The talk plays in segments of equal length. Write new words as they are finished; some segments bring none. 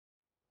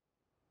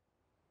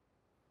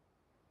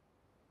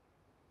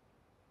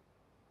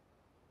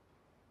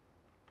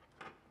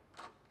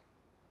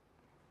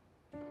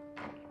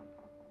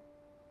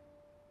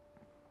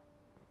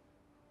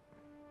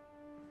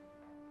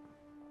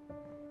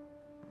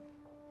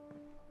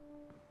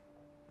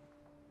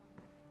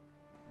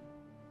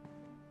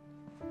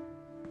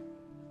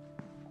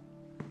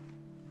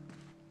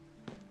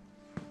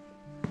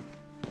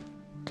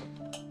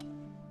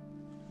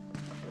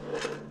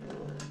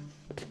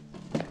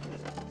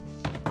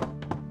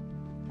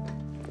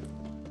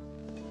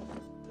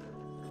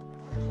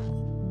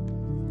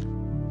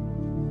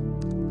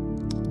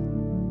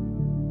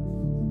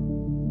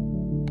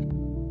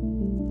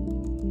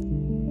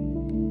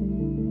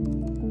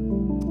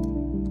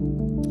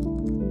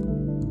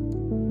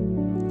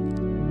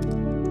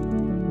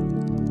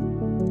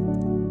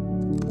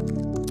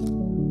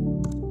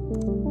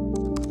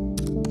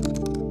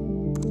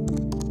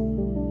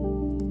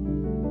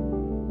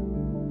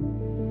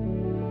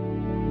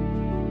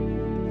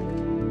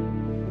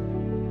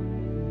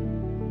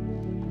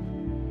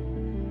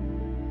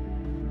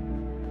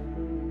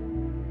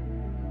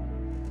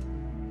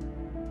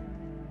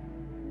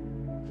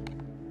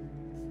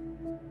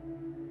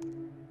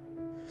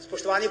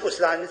Spoštovani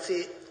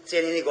poslanci,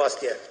 cenjeni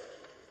gostje.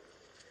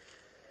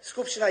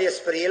 Skupščina je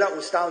sprejela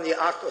ustavni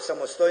akt o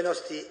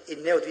samostojnosti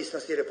in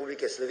neodvisnosti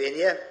Republike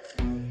Slovenije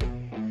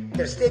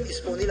ter s tem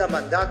izpolnila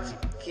mandat,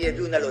 ki je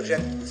bil naložen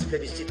s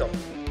plebiscitom.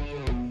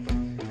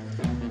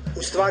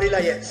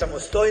 Ustvarila je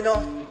samostojno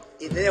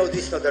in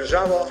neodvisno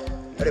državo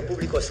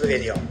Republiko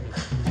Slovenijo.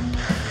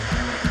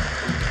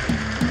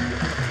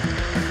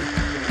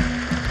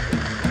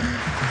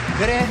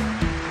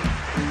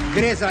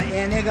 Gre za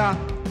enega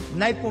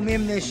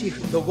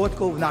najpomembnejših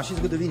dogodkov v naši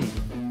zgodovini.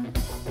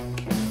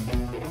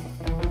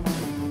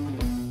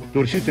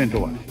 Toršite in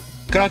tovariši,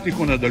 hkrati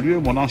ko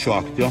nadaljujemo našo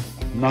akcijo,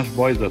 naš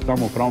boj za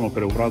samoupravno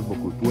preobrazbo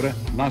kulture,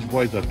 naš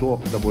boj za to,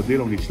 da bo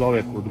delovni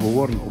človek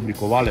odgovoren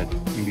oblikovalec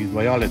in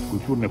izvajalec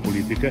kulturne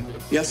politike.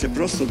 Ja se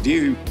prosto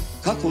divim,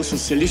 kako v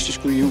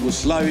socijalističkoj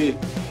Jugoslaviji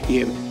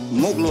je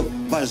moglo,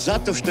 baš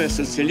zato što je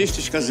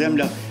socijalistička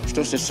zemlja,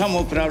 što se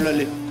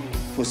samoupravljali,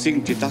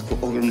 postignuti tako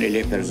ogromne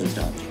lepe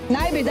rezultate.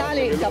 Naj bi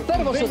dali ta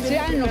prvo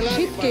socialno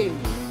šibki.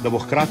 Da bo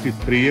hkrati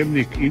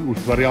sprejemnik in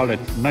ustvarjalec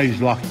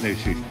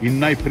najžlahtnejših in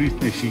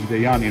najpristnejših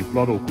dejanj in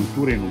plodov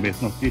kulture in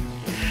umetnosti.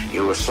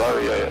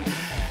 Jugoslavija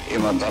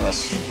ima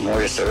danas,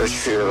 može se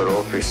reći u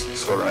Evropi,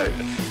 skoro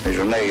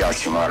među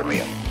najjačim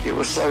armijama.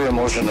 Jugoslavija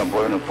može na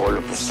bojnom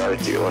polju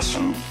postaviti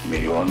 8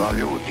 miliona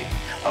ljudi,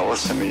 a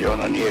 8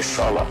 miliona nije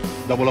šala.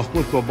 Da bo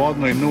lahko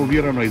svobodno in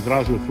neovirano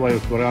izrazil svojo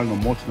ustvarjalno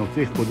moč na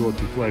vseh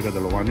področjih svojega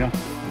delovanja.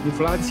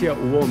 Inflacija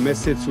u ovom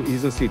mesecu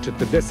iznosi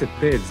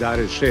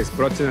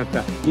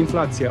 45,6%,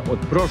 inflacija od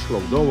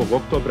prošlog do ovog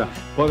oktobra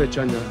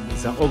povećana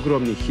za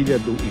ogromnih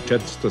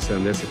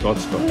 1470%.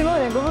 Ne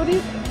morem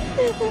govoriti.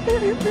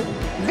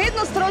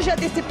 Vedno strožja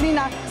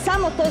disciplina,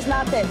 samo to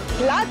znate.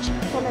 Plač,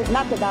 to ne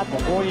znate dati.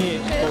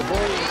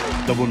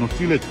 Da bo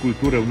nosilec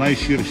kulture v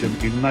najširšem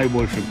in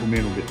najboljšem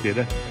pomenu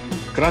besede,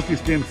 hkrati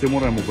s tem se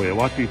moramo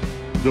bojevati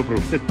zoper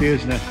vse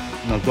težnje,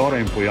 nazore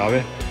in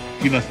pojave,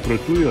 ki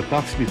nasprotujejo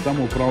takšni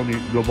samoupravni,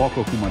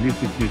 globoko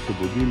humanistični,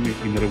 svobodilni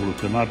in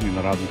revolucionarni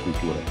naravi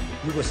kulture.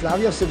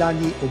 Jugoslavija v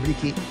sedanji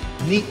obliki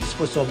ni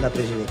sposobna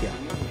preživetja.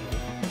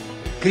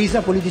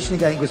 Kriza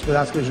političnega in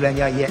gospodarskega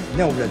življenja je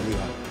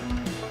neobvladljiva.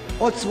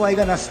 Od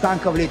svojega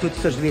nastanka v letu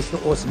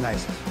 1918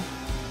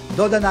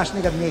 do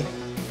današnjega dne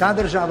ta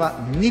država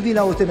ni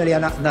bila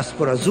utemeljena na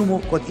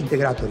sporazumu kot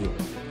integratorju.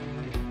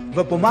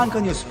 V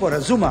pomanjkanju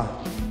sporazuma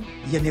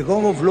je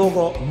njegovo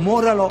vlogo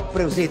moralo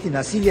prevzeti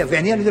nasilje v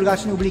eni ali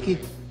drugačni obliki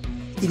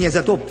in je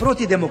zato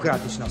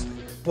protidemokratičnost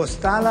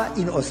postala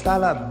in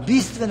ostala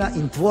bistvena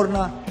in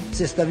tvorna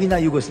sestavina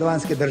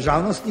jugoslovanske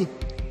državnosti,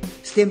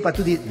 s tem pa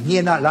tudi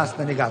njena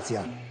lastna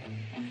negacija.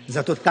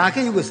 Zato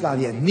take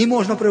Jugoslavije ni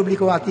možno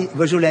preoblikovati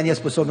v življenje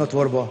sposobno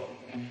tvorbo,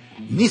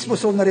 ni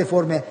sposobna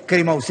reforme, ker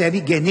ima v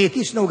sebi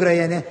genetično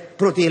vgrajene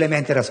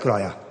protielemente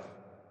razkroja.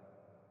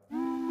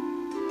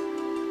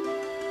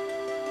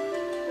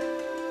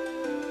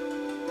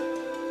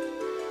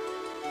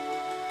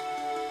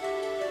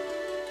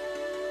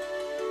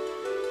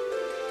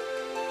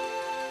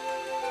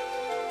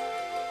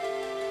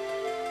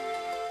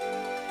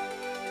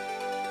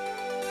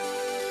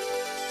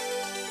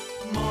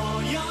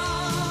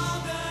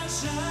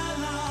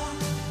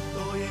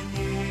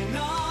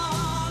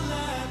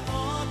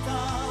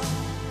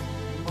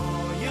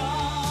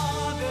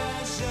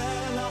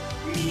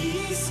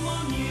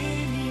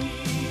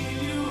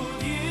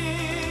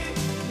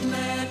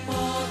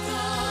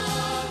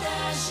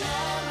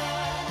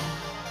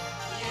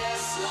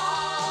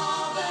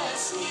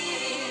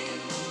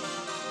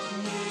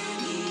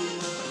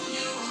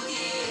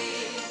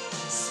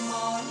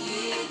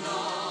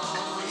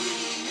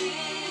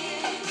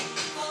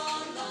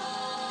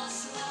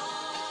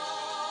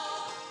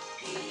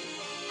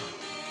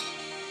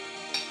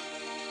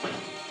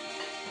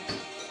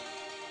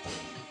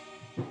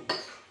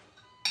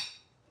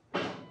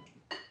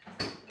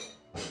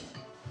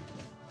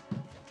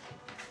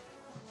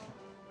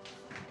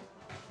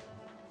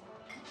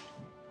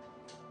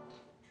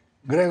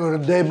 Gregor,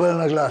 dej bolj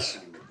na glas.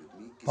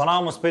 Pa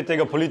namo spet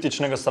tega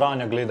političnega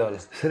sranja gledali.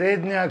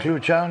 Srednja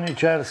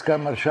ključavničarska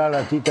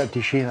maršala Tita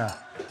tišina.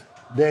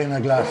 Dej na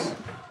glas.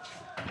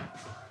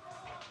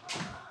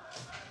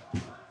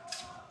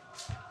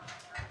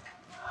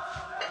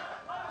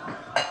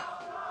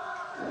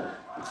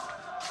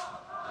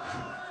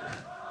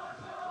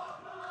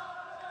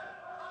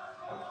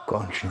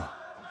 Končno.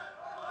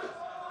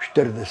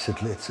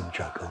 40 let sem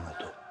čakal na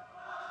to.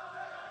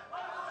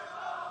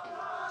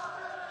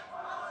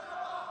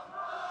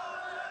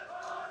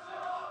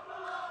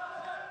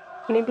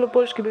 Ni bilo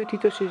boljš, ki bil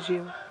Tito še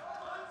živ.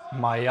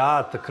 Ma ja,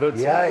 takrat...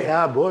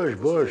 Ja,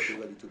 boljš.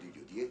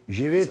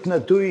 Živeti na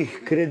tujih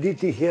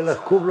kreditih je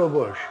lahko bilo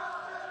boljš.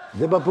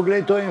 Zdaj pa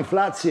poglej to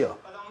inflacijo.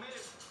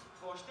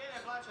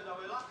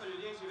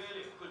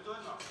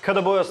 Kaj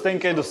da bojo s tem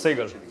kaj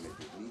dosegali?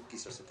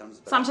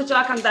 Sam še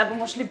čakam, da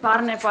bomo šli par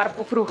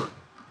po kruh.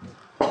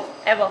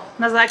 Evo,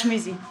 nazaj k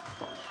mizi.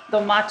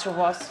 Domač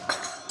uvoz.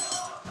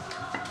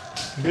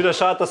 Vida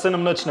šata se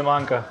nam nič ne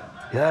manjka.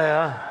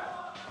 Ja.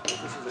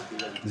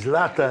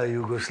 Zlata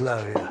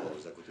Jugoslavija.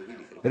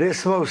 Res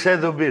smo vse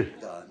dobili.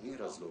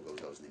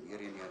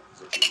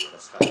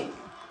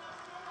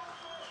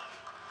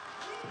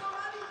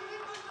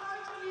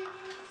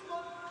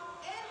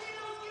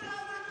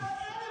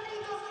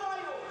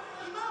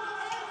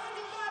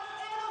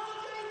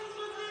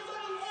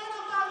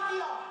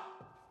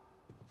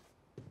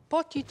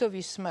 Po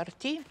Titovi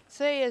smrti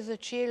se je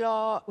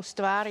začelo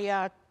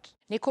ustvarjati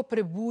neko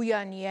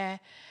prebujanje,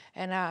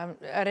 ena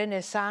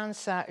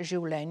renesansa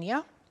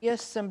življenja.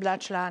 Jaz sem bila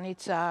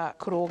članica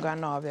kroga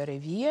Nove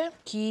revije,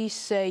 ki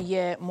se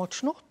je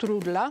močno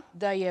trudila,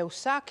 da je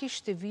vsaki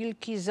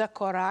številki za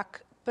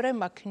korak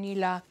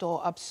premaknila to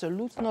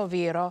absolutno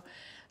vero,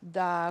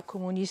 da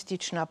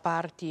komunistična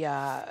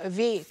partija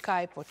ve,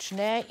 kaj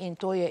počne in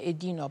to je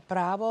edino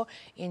pravo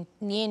in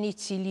njeni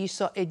cilji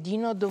so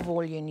edino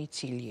dovoljeni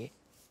cilji.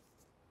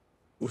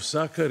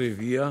 Vsaka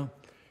revija,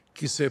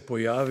 ki se je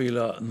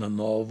pojavila na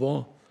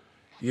novo,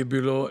 je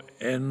bilo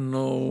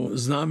eno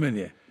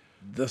znamenje,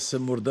 da se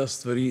morda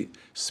stvari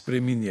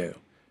spreminjajo.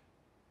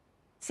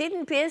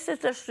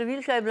 57.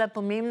 številka je bila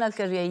pomembna,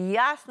 ker je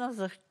jasno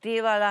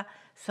zahtevala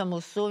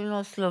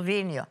samostojno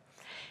Slovenijo.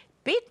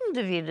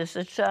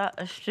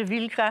 95.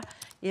 številka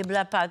je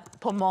bila pa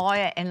po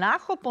moje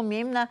enako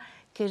pomembna,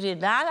 ker je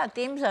dala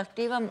tem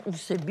zahtevam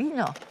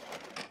vsebino.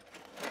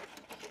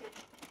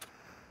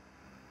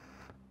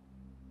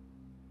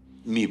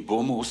 Mi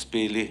bomo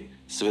uspeli,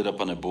 seveda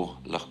pa ne bo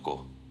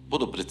lahko.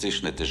 Bodo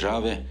precejšnje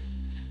težave,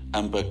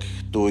 ampak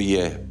to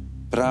je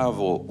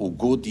pravo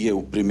ugodje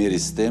v primeri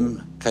s tem,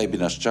 kaj bi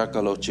nas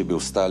čakalo, če bi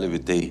ostali v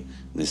tej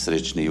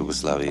nesrečni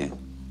Jugoslaviji.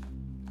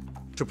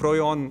 Čeprav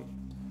je on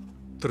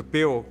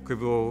trpel, ko je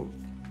bil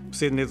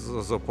 7 let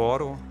v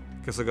zaporu,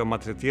 ker so ga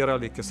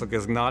maltretirali, ker so ga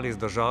izgnali iz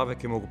države,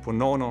 ki je mogel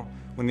ponovno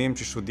v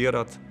Nemčiji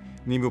študirati,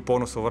 ni bil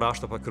polno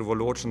sovraštva pa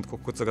krvoločen,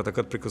 tako kot so ga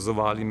takrat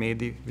prikazovali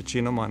mediji,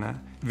 večinoma.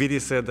 Vidi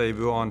se, da je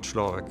bil on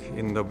človek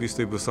in da v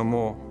bistvu je bil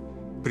samo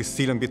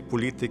prisiljen biti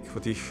politik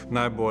v tih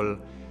najbolj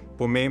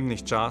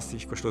pomembnih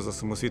časih, ko je šlo za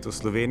osamosvojitev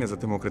Slovenije, za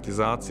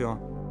demokratizacijo.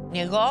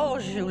 Njegovo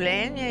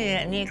življenje je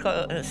neko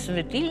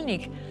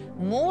svetilnik.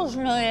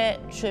 Možno je,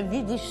 če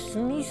vidiš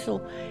smisel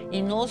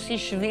in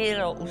nosiš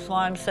vero v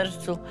svojem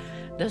srcu,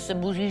 da se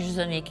boriš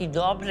za nekaj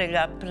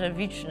dobrega,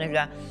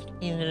 pravičnega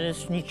in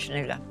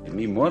resničnega.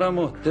 Mi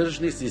moramo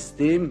tržni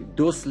sistem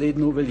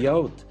dosledno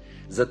uveljaviti.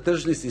 Za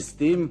tržni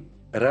sistem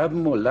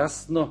rabimo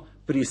lastno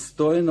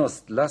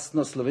pristojnost,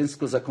 lastno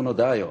slovensko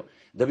zakonodajo.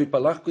 Da bi pa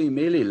lahko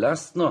imeli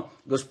lastno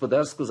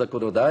gospodarsko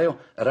zakonodajo,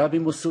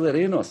 rabimo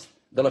suverenost,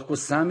 da lahko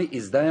sami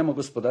izdajamo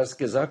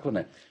gospodarske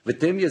zakone. V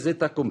tem je zdaj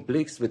ta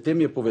kompleks, v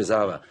tem je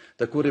povezava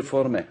tako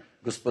reforme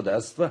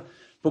gospodarstva,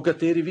 po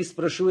kateri vi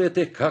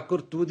sprašujete,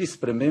 kakor tudi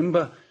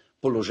sprememba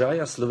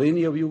položaja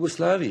Slovenije v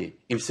Jugoslaviji.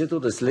 In vse to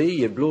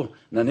doslej je bilo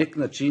na nek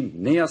način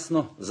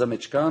nejasno,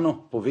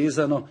 zamečkano,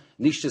 povezano,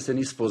 nihče se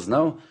ni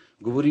spoznal.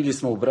 Govorili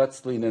smo o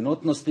bratstvu in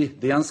enotnosti,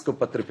 dejansko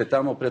pa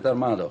trepetamo pred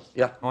armado.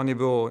 Ja. On je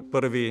bil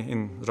prvi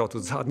in žal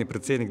tudi zadnji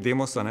predsednik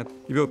Demosa.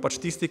 Je bil pač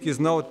tisti, ki je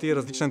znal te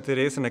različne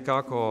interese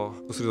nekako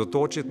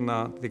osredotočiti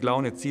na te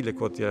glavne cilje,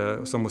 kot je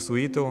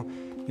osamosvojitev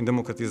in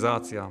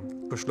demokratizacija.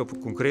 Ko je šlo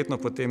konkretno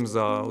potem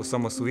za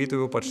osamosvojitev,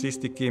 je bil pač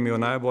tisti, ki je imel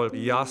najbolj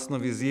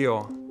jasno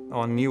vizijo.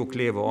 On ni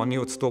okleval, on ni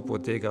odstopil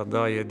od tega,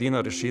 da je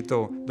edina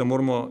rešitev, da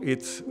moramo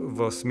iti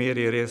v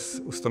smeri res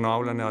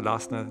ustanavljanja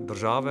lastne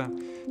države.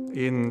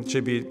 In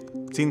če bi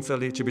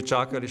cincali, če bi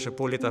čakali še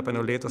pol leta, pa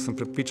 1 leto, sem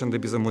prepričan, da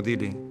bi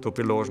zamudili to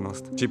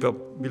priložnost. Če bi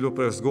bilo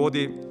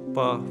prezgodaj,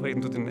 pa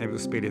verjetno tudi ne bi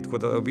uspeli. Tako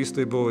da v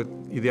bistvu je bil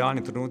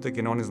idealni trenutek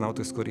in on je znal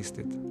to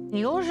izkoristiti.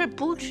 Jože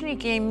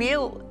Pučnik je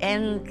imel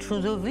en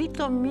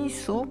čudovito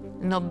misel,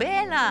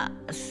 nobena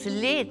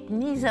sled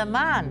ni za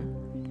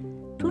manj.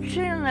 Tudi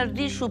če jo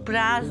narediš v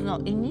prazno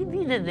in ni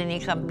videti, da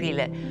nekam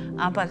pile,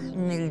 ampak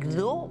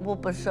nekdo bo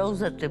prišel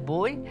za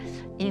teboj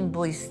in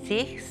bo iz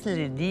teh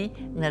sledi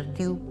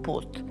naredil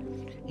pot.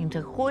 In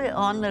tako je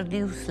on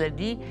naredil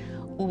sledi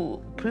v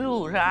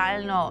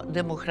pluralno,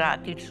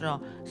 demokratično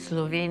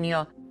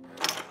Slovenijo.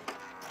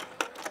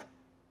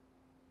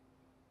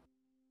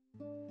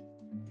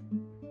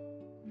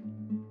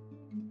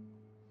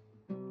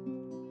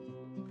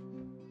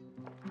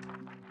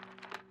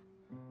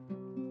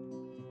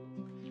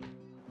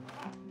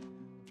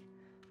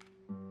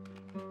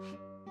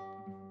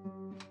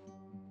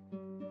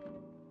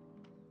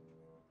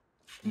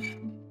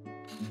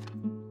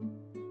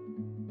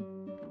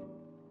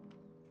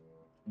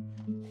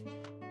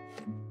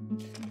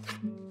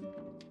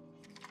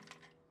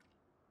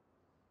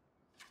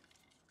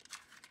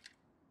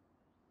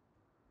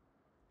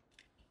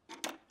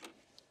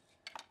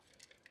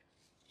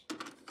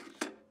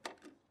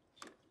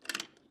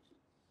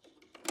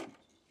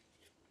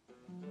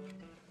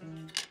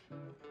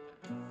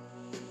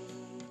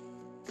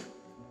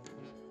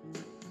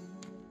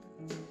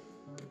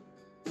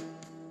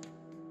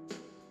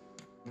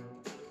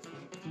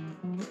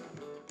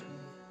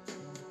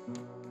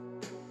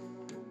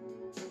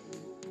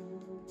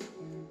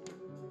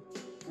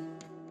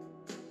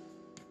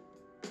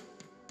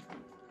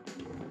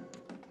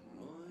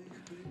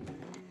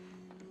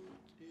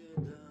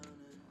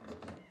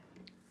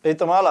 Ej,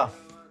 ta mala,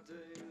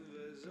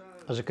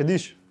 a že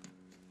kadiš?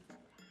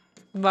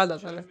 Valjda,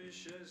 že ne.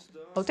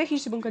 A v tej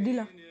hiši bom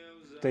kadila?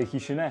 V tej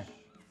hiši ne.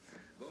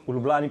 V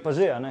Ljubljani pa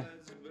že, a ne?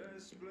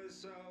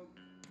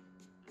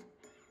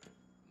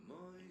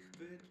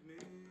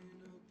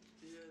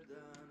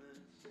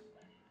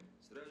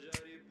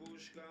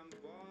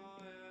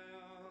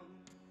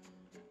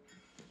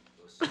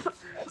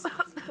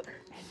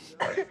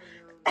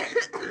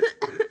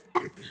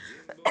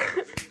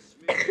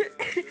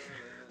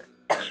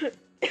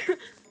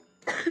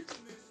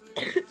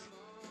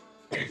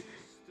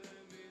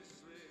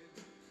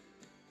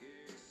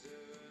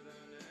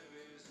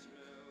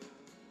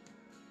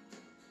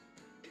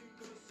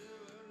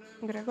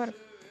 Gregor,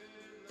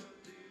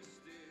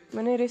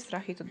 mene je res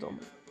strah iti od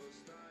doma.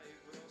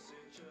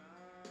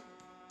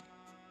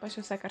 Pa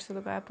še vse, kar se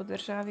dogaja po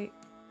državi.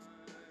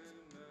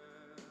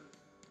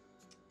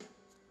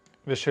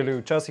 Veš, ali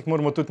včasih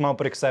moramo tudi malo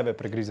prek sebe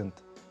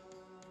pregrizniti.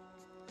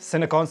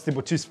 Se na koncu ti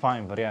bo čist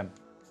fajn, verjem.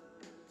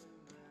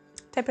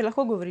 Tebi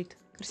lahko govoriti,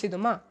 ker si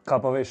doma.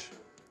 Kaj pa veš,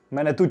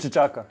 mene tudi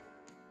čaka.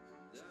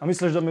 A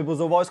misliš, da me bo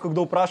za vojsko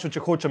kdo vprašal,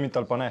 če hočem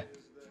iti ali pa ne?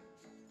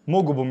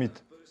 Mogo bom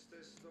iti.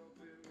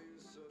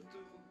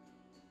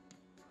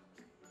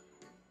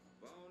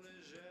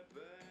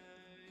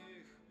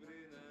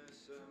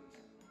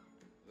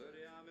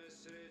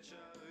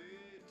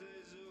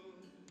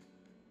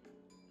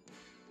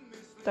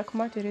 Tako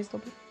mati je res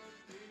dobro.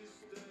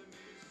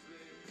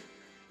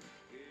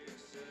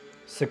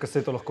 Vse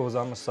kaseto lahko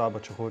vzameš s sabo,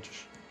 če hočeš.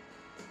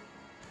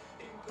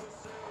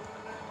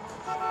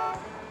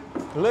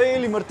 Lej,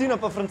 Eli, Martina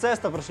pa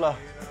Francesta prišla.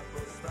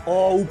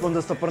 O, upam,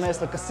 da sta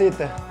prinesla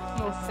kasete.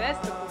 No, vse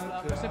ste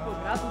pozdravili, še po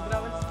obratu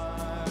zdravac.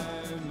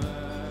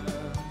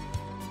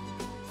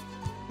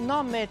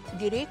 No, med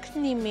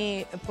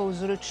direktnimi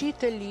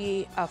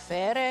povzročitelji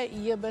afere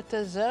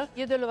JBTZ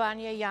je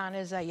delovanje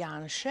Janeza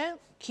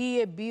Janše,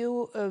 ki je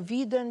bil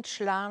viden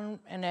član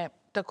ene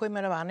tako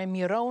imenovane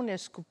mirovne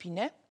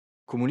skupine.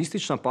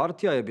 Komunistična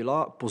partija je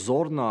bila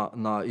pozorna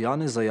na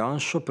Janeza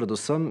Janšo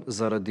predvsem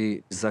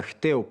zaradi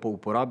zahtev po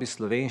uporabi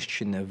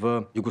slovenščine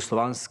v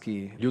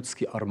jugoslovanski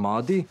ljudski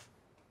armadi.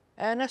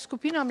 Ena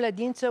skupina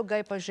mladincev ga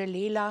je pa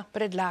želela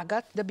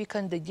predlagati, da bi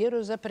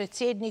kandidiral za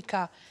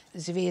predsednika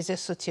Zveze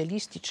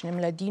socialistične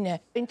mladine.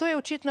 In to je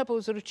očitno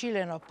povzročilo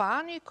eno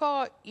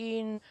paniko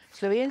in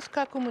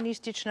Slovenska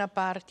komunistična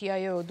partija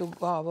je v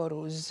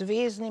dogovoru z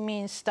zveznimi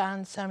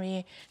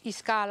instancami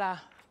iskala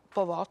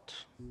povod.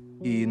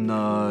 In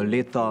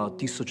leta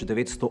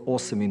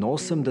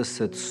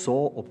 1988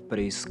 so ob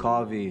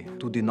preiskavi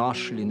tudi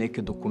našli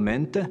neke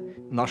dokumente.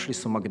 Našli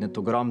so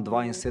magnetogram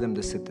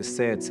 72.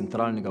 seje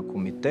centralnega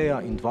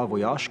komiteja in 2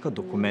 vojaška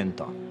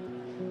dokumenta.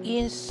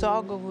 In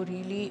so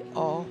govorili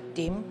o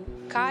tem,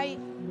 kaj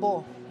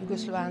bo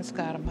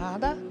jugoslovanska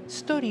armada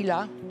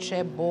storila,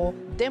 če bo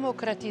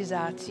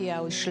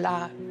demokratizacija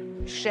šla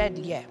še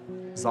dlje.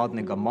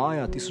 Zadnjega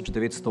maja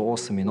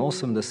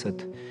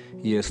 1988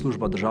 je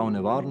služba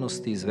državne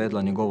varnosti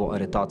izvedla njegovo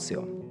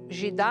aretacijo.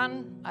 Že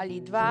dan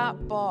ali dva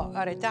po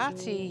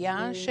aretaciji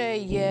Janše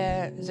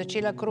je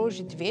začela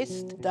krožiti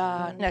vest,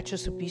 da na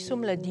časopisu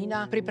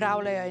Mladina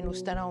pripravljajo en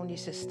ustanovni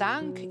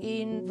sestank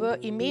in v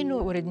imenu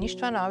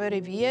uredništva Nove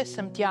revije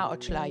sem tja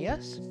odšla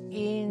jaz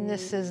in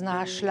se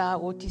znašla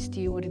v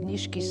tisti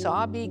uredniški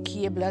sobi, ki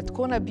je bila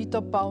tako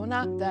nabito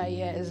polna, da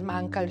je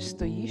zmanjkalo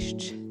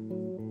stojišč.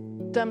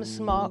 Tam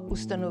smo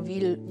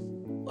ustanovili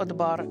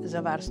odbor za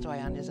varstvo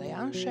Janeza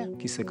Janše,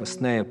 ki se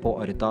kasneje po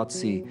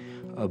aretaciji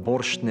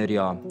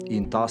Borštnerja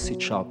in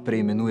Tasiča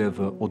preimenuje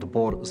v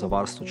odbor za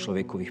varstvo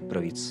človekovih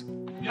pravic.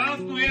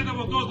 Jasno je, da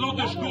bo to zelo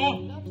težko,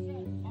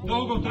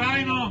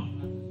 dolgotrajno,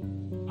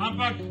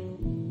 ampak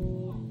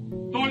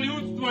to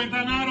ljudstvo in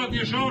ta narod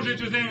je šel že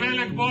čez en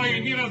velik boj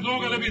in ni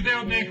razloga, da bi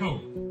zdaj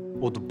odnehal.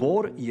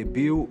 Odbor je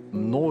bil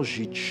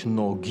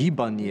množično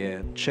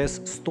gibanje, čez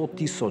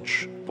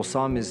 100.000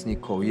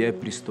 posameznikov je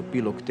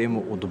pristopilo k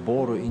temu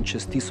odboru in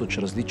čez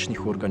 1000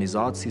 različnih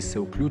organizacij se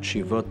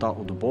vključi v ta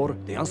odbor.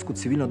 Dejansko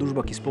civilna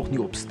družba, ki sploh ni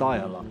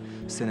obstajala,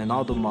 se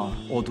nenadoma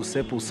od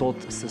vse povsod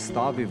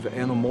sestavi v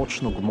eno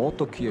močno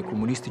gmoto, ki je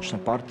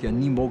komunistična partija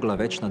ni mogla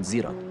več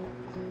nadzirati.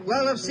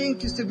 Hvala vsem,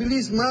 ki ste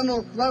bili z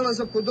mano, hvala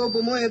za podobo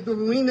moje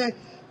domovine,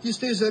 ki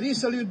ste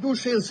zarisali v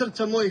duše in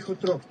srca mojih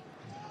otrok.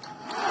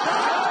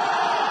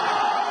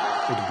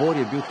 Odbor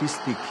je bil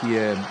tisti, ki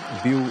je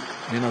bil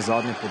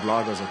nenazadnje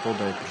podlaga za to,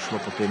 da je prišlo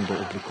potem do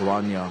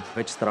oblikovanja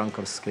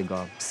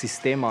večstrankarskega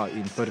sistema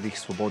in prvih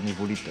svobodnih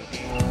volitev.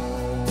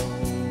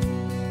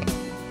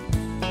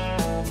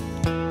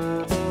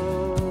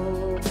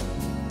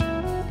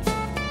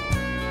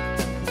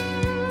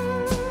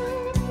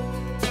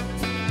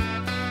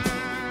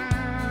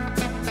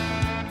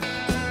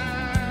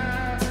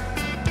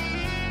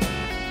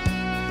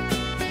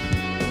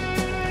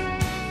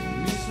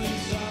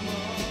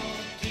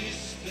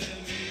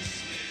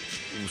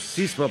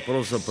 Vsi smo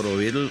pravzaprav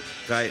vedeli,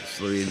 kaj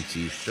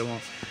Slovenci iščemo,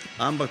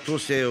 ampak to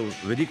se je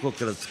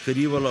velikokrat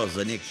skrivalo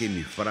za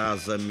nekimi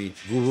frazami,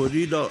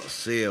 govorilo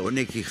se je o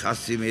nekih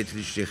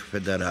asimetričnih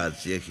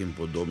federacijah in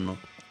podobno.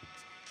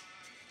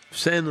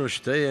 Vseeno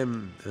štejem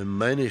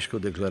Majniško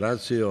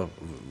deklaracijo,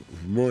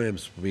 v mojem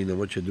spominu,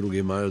 mogoče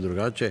drugi imajo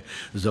drugače,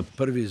 za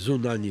prvi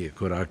zunanji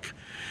korak.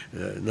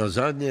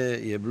 Nazadnje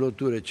je bilo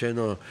tu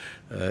rečeno,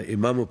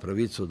 imamo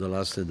pravico do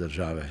lastne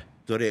države.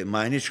 Torej,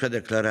 Majniška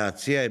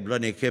deklaracija je bila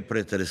nekaj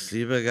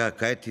pretresljivega,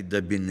 kajti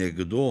da bi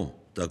nekdo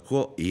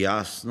tako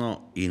jasno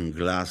in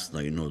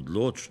glasno in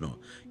odločno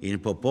in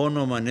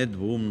popolnoma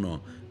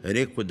nedvoumno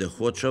rekel, da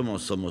hočemo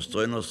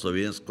samostojno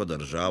slovensko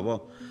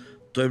državo,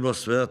 to je bilo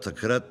seveda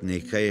takrat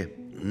nekaj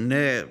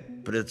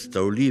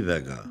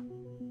nepredstavljivega.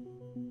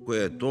 Ko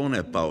je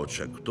Tone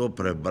Pavček to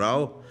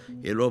prebral,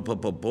 je bilo pa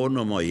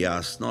popolnoma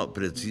jasno,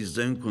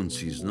 precizno in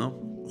koncizno,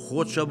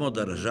 hočemo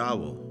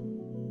državo.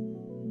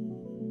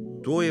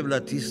 To je bila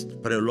tisti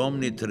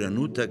prelomni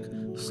trenutek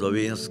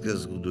slovenske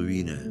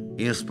zgodovine.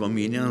 In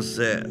spominjam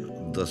se,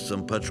 da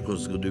sem pač kot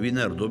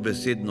zgodovinar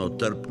dobesedno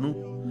trpnil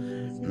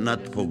nad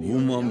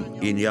pogumom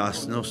in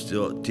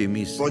jasnostjo te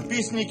misli.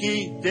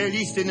 Podpisniki te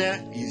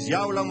listine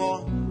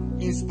izjavljamo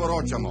in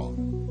sporočamo.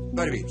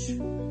 Prvič,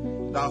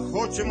 da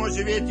hočemo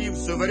živeti v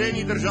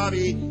suvereni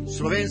državi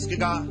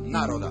slovenskega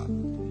naroda.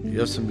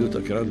 Jaz sem bil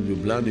takrat v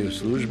Ljubljani v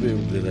službi,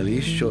 v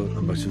gledališču,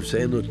 ampak sem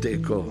vseeno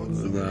tekel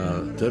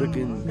na trg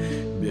in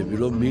mi je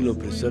bilo milo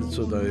pri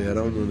srcu, da je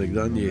ravno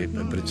nekdanji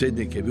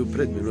predsednik, je bil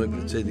pred menoj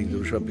predsednik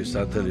Društva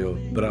pisateljev,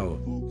 bral.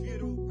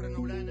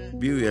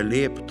 Bil je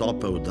lep,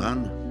 topel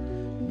dan,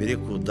 bi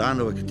rekel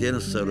dan, v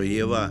katerem se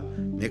rojeva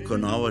neko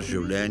novo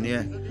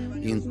življenje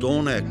in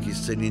Tone, ki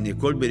se ni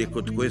nikoli, bi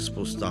rekel, tako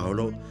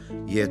izpostavljal,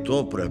 je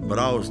to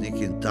prebral z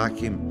nekim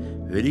takim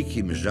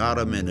velikim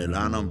žarom in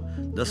elanom,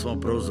 da smo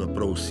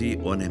pravzaprav vsi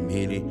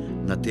onemeli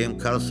na tem,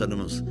 kar so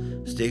nam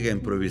z tega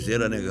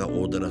improviziranega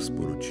odra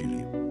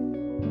sporočili.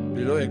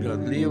 Bilo je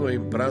gradljivo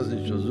in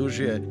praznično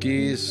vzdušje,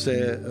 ki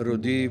se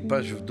rodi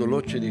pač v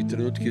določenih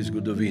trenutkih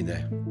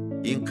zgodovine.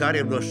 In kar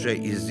je bilo še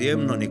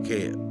izjemno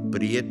nekaj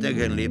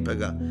prijetnega in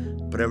lepega,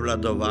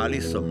 prevladovali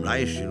so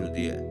mlajši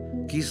ljudje,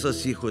 ki so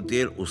si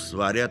hoteli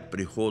ustvarjati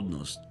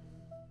prihodnost.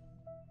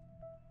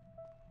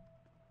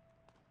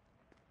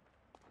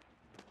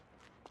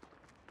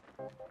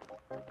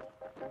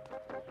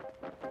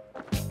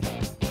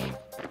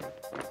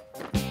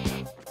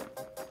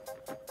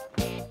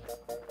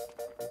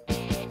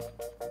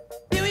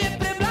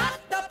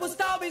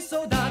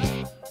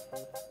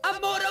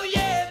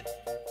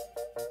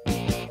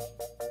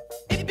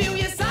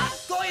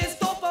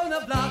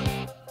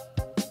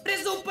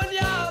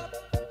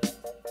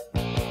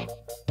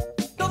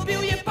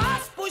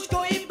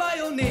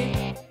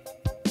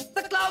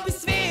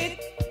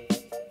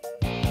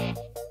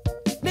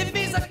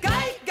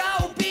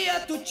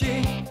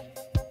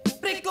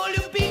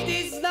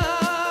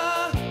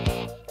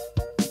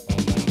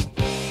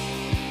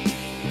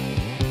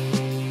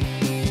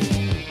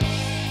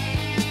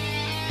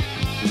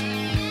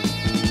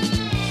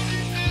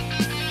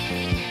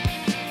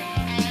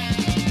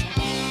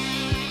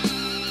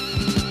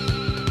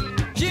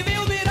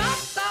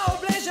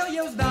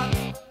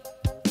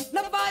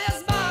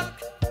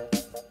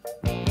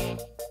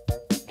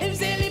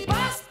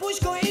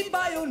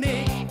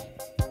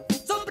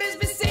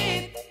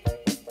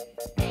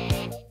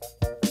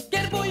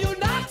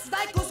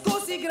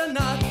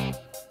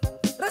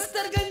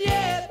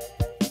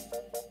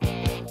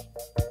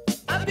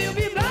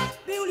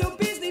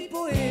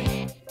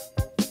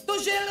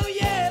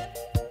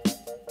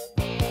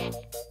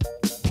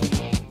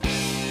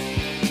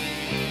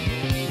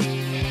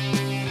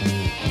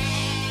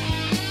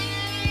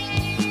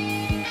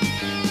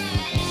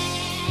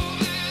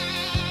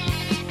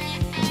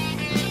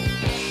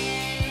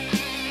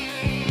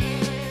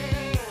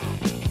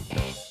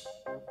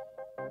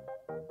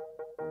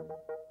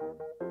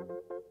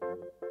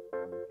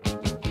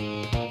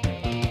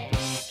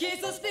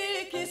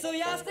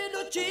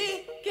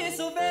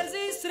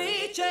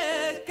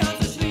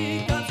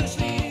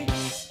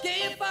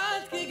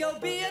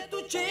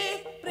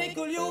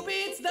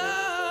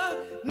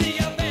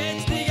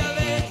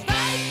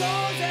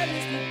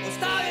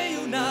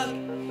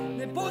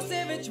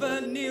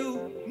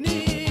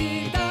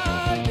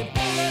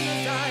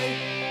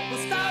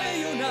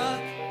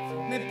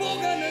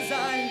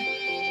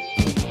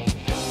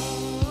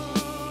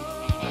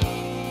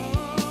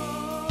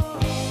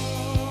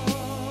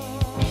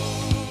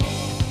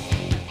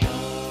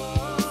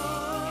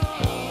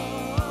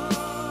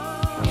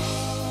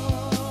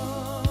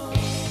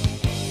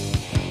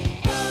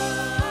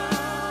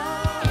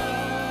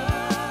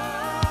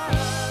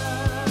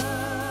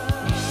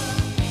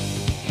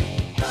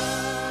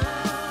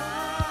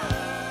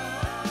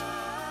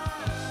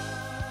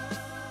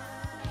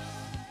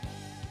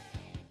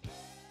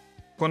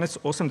 Konec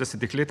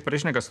 80-ih let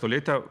prejšnjega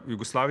stoletja v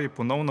Jugoslaviji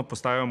ponovno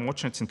postajajo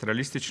močne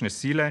centralistične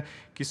sile,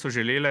 ki so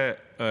želele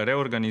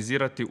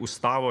reorganizirati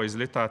ustavo iz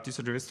leta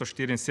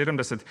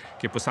 1974,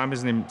 ki je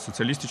posameznim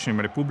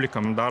socialističnim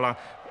republikam dala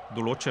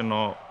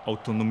določeno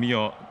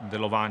avtonomijo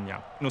delovanja.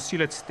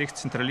 Nosilec teh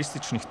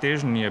centralističnih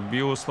težnj je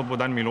bil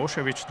Slobodan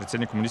Milošević,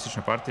 predsednik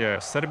Komunistične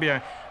partije Srbije,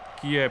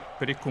 ki je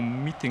preko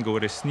mitingov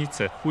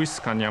resnice,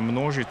 hujskanja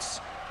množic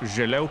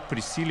želel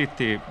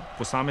prisiliti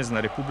posamezna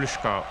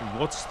republiška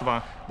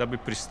vodstva, da bi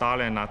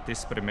pristale na te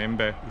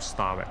spremembe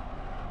ustave.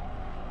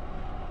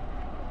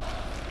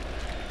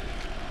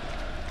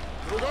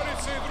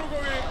 Drugarice i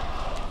drugovi,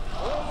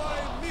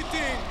 ovaj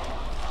miting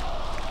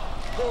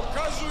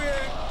pokazuje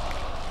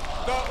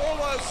da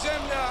ova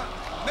zemlja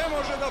ne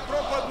može da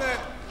propadne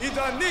i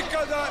da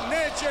nikada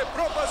neće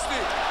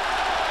propasti.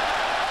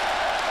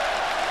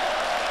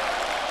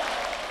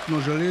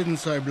 No,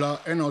 železnica je bila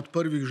ena od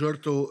prvih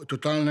žrtev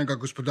totalnega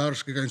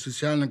gospodarskega in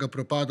socialnega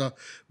propada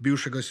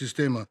bivšega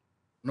sistema.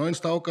 No, in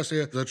stavka se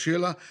je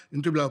začela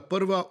in to je bila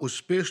prva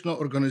uspešno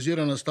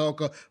organizirana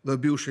stavka v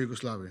bivši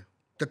Jugoslaviji.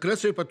 Takrat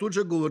se je pa tudi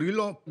že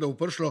govorilo, da bo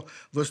prišlo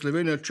v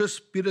Slovenijo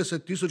čez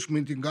 50.000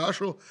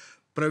 mitingašov,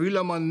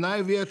 praviloma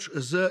največ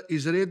z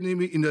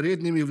izrednimi in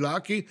rednimi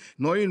vlaki.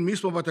 No in mi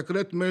smo pa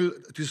takrat imeli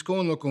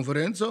tiskovno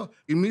konferenco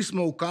in mi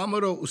smo v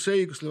kamero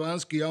vsej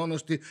jugoslovanski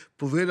javnosti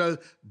povedali,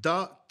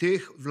 da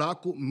teh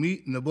vlakov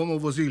mi ne bomo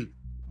vozili.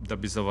 Da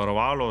bi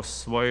zavarovalo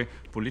svoj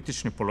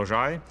politični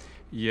položaj,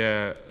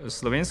 je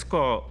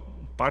slovensko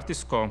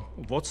partijsko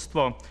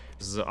vodstvo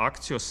z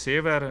akcijo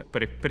Sever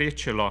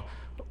preprečilo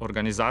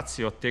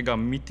organizacijo tega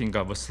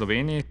mitinga v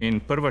Sloveniji in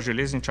prva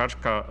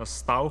železničarska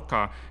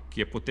stavka,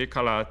 ki je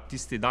potekala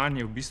tisti dan,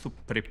 je v bistvu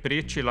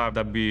preprečila,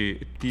 da bi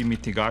ti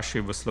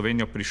mitingaši v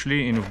Slovenijo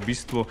prišli in v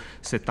bistvu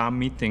se ta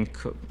miting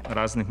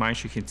raznih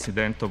manjših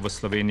incidentov v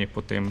Sloveniji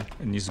potem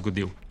ni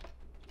zgodil.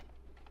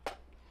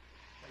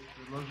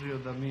 Predložio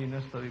da mi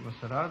nastavimo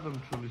sa radom,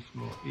 čuli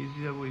smo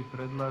izjavu i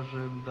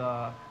predlažem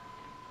da,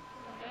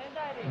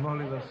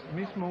 molim vas,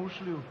 mi smo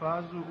ušli u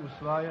fazu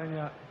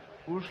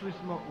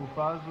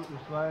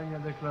usvajanja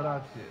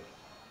deklaracije.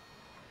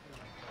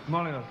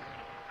 Molim vas,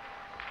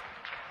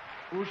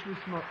 ušli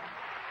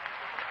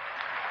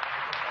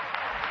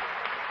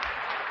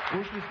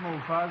smo u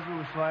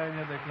fazu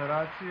usvajanja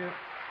deklaracije,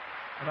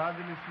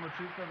 radili smo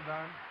čitav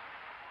dan.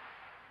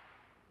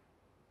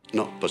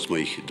 No, pa smo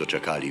jih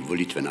dočakali,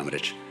 volitve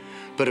namreč.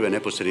 Prve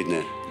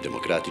neposredne,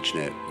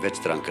 demokratične,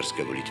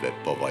 večstrankarske volitve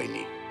po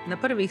vojni. Na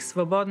prvih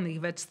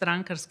svobodnih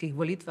večstrankarskih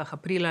volitvah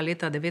aprila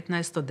leta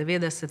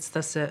 1990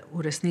 sta se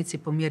v resnici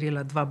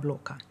pomerila dva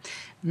bloka.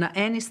 Na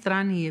eni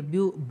strani je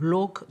bil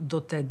blok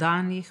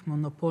dotedanjih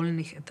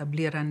monopolnih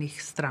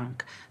etabliranih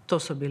strank. To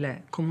so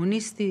bile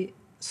komunisti,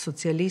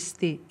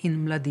 socialisti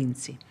in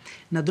mladinci.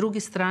 Na drugi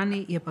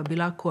strani je pa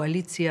bila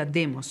koalicija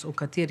Demos, v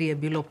kateri je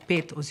bilo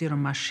 5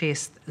 oziroma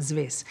 6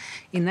 zvez.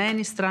 In na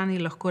eni strani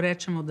lahko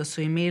rečemo, da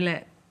so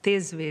imele te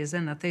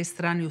zveze na tej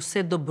strani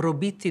vse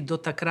dobrobiti do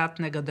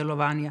takratnega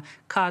delovanja,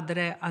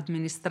 kadre,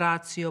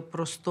 administracijo,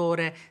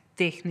 prostore,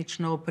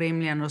 tehnično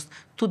opremljenost,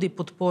 tudi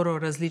podporo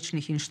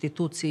različnih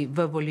inštitucij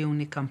v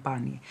volilni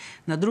kampanji.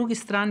 Na drugi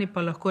strani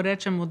pa lahko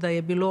rečemo, da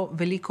je bilo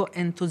veliko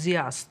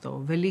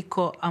entuzijastov,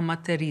 veliko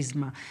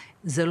amaterizma,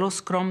 zelo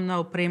skromna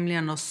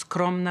opremljenost,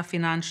 skromna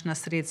finančna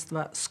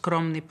sredstva,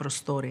 skromni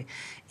prostori.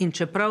 In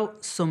čeprav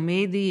so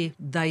mediji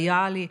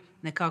dajali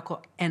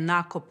nekako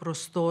enako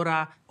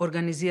prostora,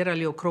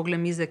 organizirali okrogle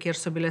mize, kjer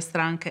so bile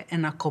stranke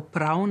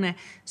enakopravne,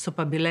 so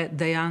pa bile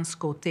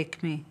dejansko v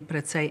tekmi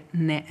precej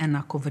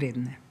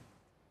neenakovredne.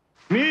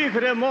 Mi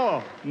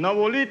gremo na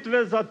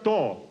volitve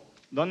zato,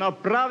 da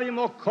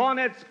napravimo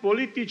konec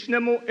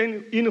političnemu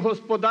in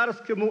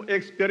gospodarskemu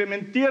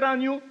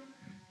eksperimentiranju,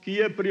 ki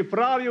je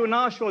pripravil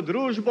našo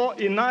družbo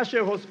in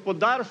naše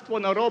gospodarstvo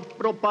na rob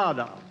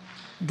propada.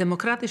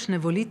 Demokratične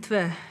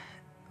volitve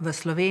v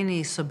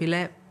Sloveniji so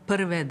bile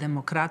prve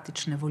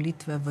demokratične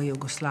volitve v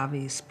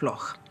Jugoslaviji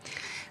sploh.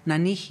 Na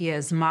njih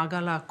je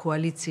zmagala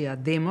koalicija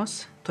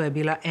Demos, to je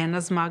bila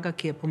ena zmaga,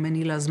 ki je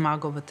pomenila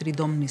zmago v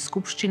tridomni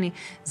skupščini,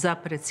 za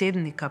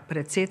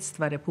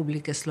predsedstva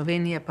Republike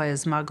Slovenije pa je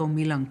zmagal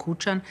Milan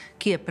Kučan,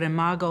 ki je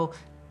premagal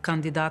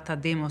kandidata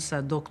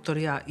Demosa dr.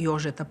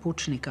 Jožeta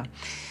Pučnika.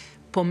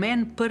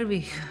 Pomen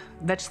prvih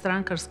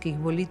večstrankarskih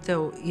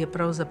volitev je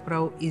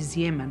pravzaprav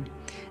izjemen.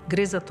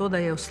 Gre za to, da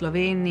je v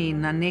Sloveniji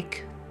na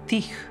nek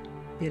tih,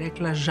 bi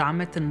rekla,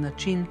 žameten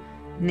način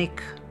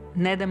nek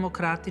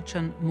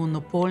nedemokratičen,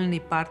 monopolni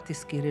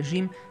partijski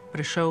režim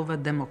prešel v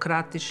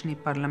demokratični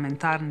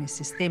parlamentarni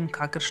sistem,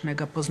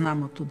 kakršnega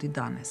poznamo tudi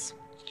danes.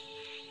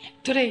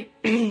 Torej,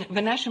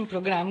 v našem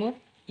programu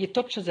je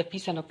točno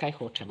zapisano, kaj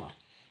hočemo.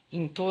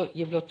 In to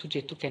je bilo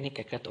tudi tukaj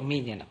nekajkrat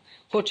omenjeno.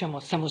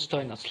 Hočemo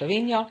samostojno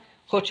Slovenijo,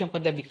 hočemo,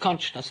 da bi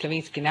končno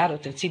slovenski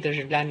narod in vsi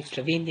državljani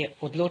Slovenije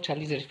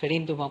odločali z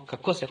referendumom,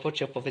 kako se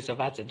hočejo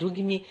povezovati z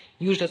drugimi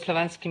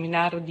južnoslovanskimi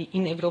narodi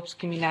in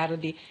evropskimi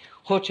narodi.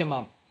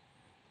 Hočemo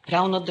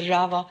pravno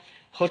državo,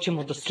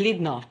 hočemo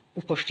dosledno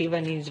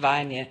upoštevanje in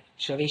izvajanje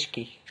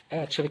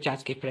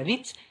človečanskih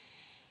pravic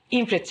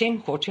in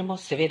predvsem hočemo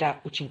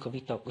seveda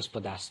učinkovito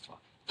gospodarstvo.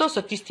 To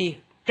so tisti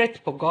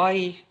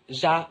predpogoji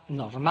za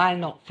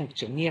normalno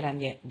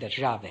funkcioniranje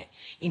države.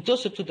 In to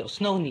so tudi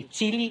osnovni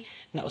cilji,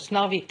 na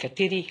osnovi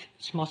katerih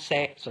smo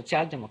se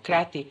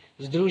socialdemokrati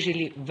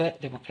združili v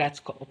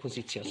demokratsko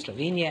opozicijo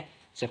Slovenije,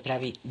 se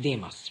pravi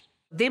Demos.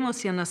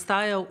 Demos je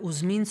nastajal v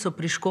Zmincu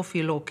pri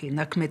Škofji Loki,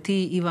 na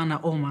kmetiji Ivana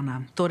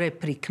Omana, torej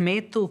pri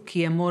kmetu, ki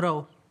je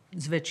moral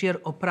zvečer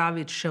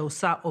opraviti še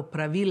vsa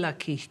opravila,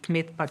 ki jih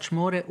kmet pač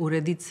more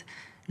urediti,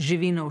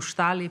 živino v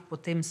štali,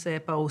 potem se je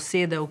pa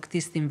usedel k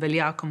tistim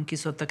veljakom, ki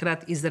so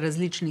takrat iz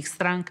različnih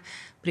strank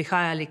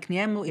prihajali k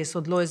njemu,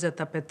 od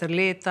Lojzeta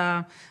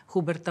Peterleta,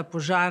 Huberta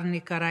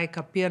Požarnika,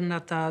 Rajka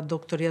Pirnata,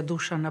 doktorja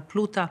Dušana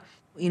Pluta.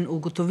 In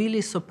ugotovili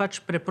so pač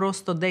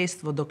preprosto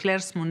dejstvo,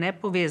 dokler smo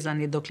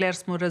nepovezani, dokler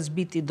smo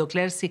razbiti,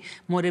 dokler si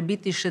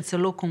morebiti še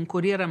celo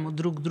konkuriramo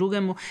drug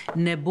drugemu,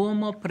 ne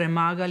bomo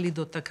premagali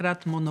do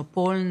takrat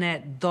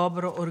monopolne,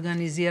 dobro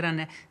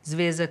organizirane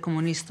Zveze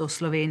komunistov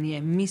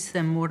Slovenije. Mi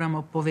se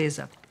moramo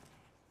povezati.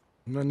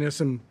 Jaz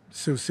sem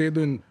se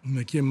usedel in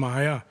nekje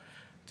maja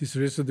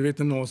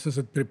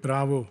 1989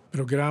 pripravil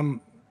program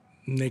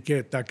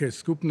neke take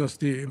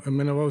skupnosti,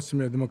 imenoval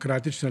sem jo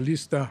Demokratična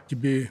lista, ki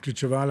bi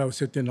vključevala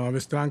vse te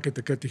nove stranke,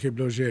 takrat jih je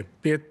bilo že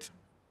 5.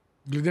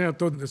 Glede na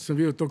to, da sem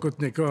videl to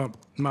kot neko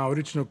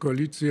mavrično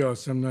koalicijo,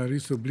 sem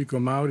narisal obliko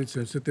mavrice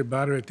in vse te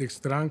barve teh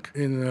strank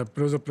in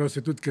pravzaprav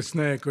se tudi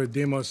kasneje, ko je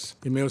Demos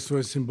imel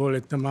svoje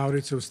simbole, ta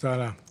mavrica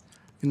ostala.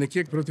 In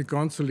nekje proti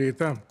koncu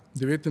leta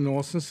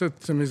 1989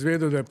 sem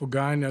izvedel, da je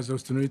pogajanja za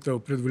ustanovitev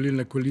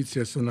predvolilne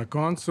koalicije so na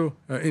koncu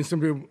in sem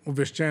bil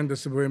obveščen, da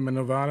se bo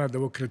imenovala, da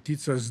bo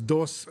kratica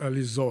ZDOS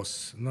ali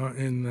ZOS. No,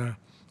 in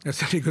jaz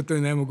sem rekel, to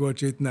je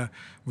nemogoče iti na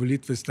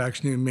volitve s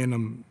takšnim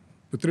imenom.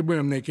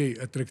 Potrebujem nekaj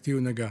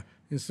atraktivnega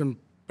in sem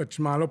pač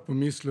malo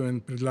pomislil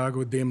in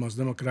predlagal Demos,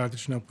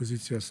 Demokratična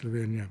opozicija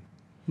Slovenije.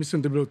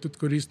 Mislim, da je bilo tudi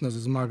koristno za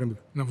zmago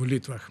na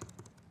volitvah.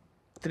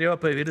 Treba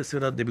pa je vedeti,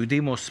 seveda, da je bil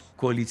Demos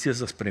koalicija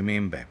za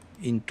spremembe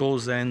in to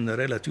za en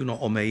relativno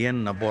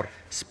omejen nabor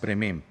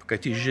sprememb,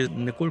 kajti že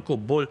nekoliko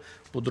bolj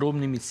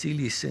podrobnimi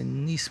cilji se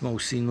nismo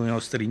vsi nujno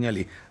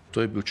strinjali.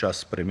 To je bil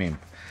čas sprememb.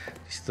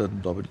 Tiste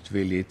dobri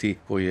 2 leti,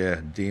 ko je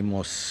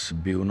Demos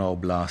bil na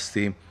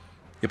oblasti,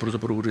 je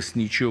pravzaprav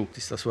uresničil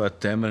tista svoja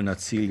temeljna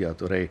cilja,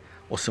 torej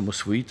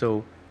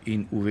osamosvojitev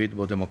in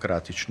uvedbo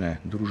demokratične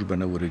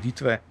družbene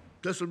ureditve.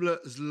 To so bile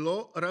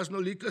zelo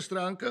raznolike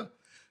stranke.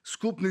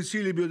 Skupni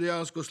cilj je bil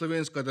dejansko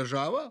slovenska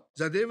država,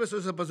 zadeve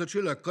so se pa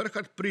začele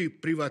krhati pri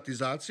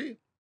privatizaciji.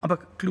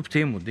 Ampak kljub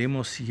temu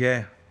Demos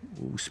je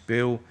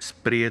uspel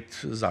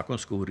sprejeti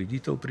zakonsko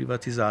ureditev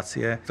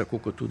privatizacije, tako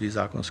kot tudi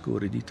zakonsko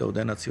ureditev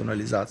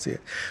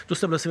denacionalizacije. To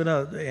sta bila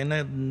seveda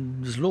ena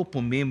zelo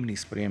pomembnih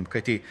sprememb,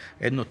 kajti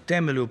eno od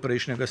temeljev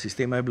prejšnjega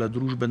sistema je bila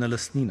družbena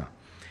lastnina.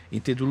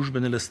 In te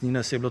družbene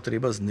lastnine se je bilo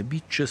treba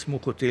znebiti, če smo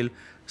hoteli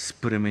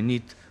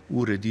spremeniti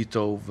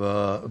ureditev v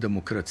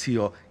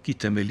demokracijo, ki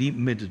temelji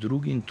med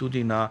drugim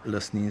tudi na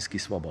lastninski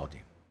svobodi.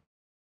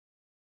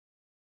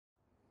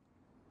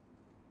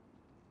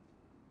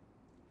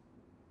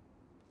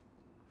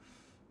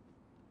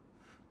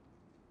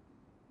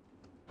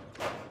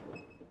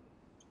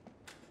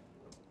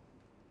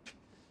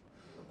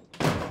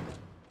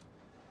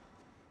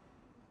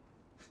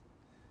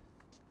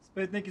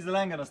 Spet nekaj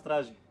zelenega na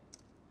straži.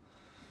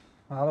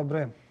 Halo,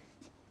 bre.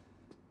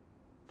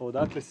 Pa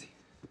odakle si?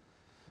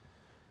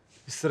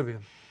 Iz Srbije.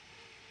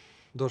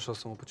 Došel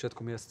sem v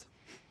početku meseca.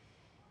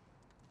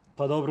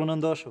 Pa dobro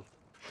nam došel.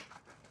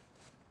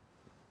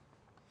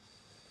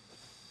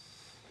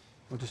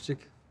 Hočeš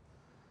čik?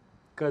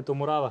 Kaj je to,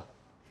 morava?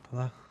 Pa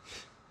da.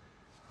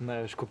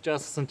 Ne, veš, koliko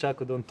časa sem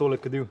čakal, da bom tole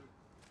kadil.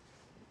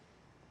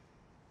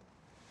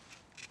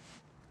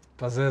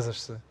 Pa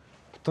zezaš se.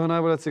 To je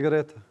najbolja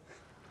cigareta.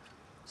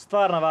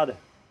 Stvar navade.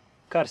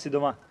 Kar si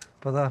doma.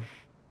 Pa da.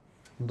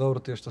 Dobro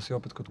ti je, što si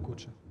opet kod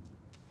kuće.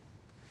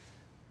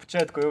 V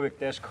početku je uvijek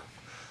teško,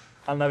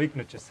 ali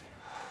naviknut će se.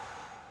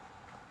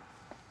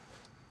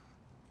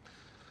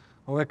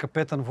 Ovaj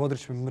kapetan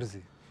Vodrić me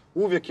mrzi.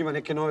 Uvijek ima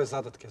neke nove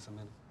zadatke za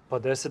mene. Pa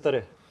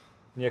desetare,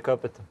 nije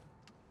kapetan.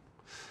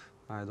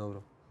 Aj,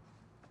 dobro.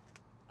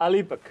 Ali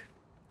ipak,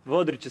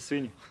 Vodrić je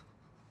svinja.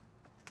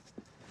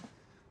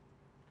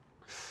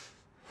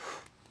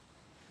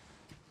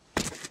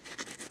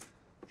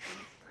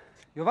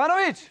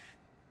 Jovanović!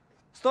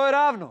 Stoj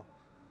ravno!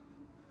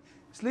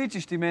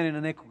 Sličiš ti meni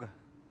na nekoga.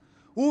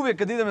 Uvijek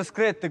kad idem na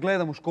skret te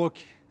gledam u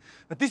školki.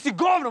 A ti si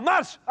govno,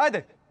 marš!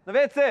 Ajde, na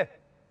WC!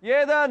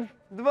 1,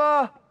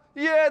 2,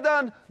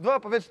 1, 2,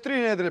 pa već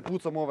 3 nedelje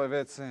pucam ovaj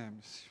WC,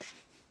 mislim.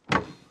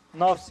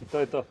 Nosi, to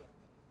je to.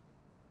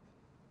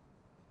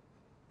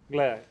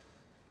 Gledaj,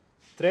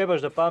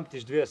 trebaš da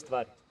pamtiš 2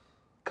 stvari.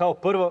 Kao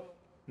prvo,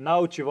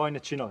 nauči vojne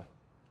činove.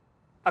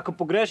 Ako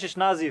pogrešiš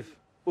naziv,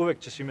 uvijek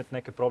ćeš imati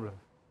neke probleme.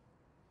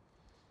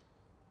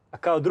 A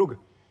kao drugo,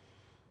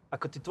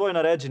 ako ti tvoj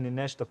naređeni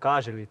nešto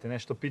kaže ili te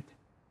nešto pita,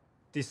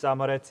 ti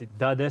samo reci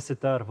da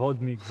desetar,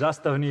 vodnik,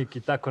 zastavnik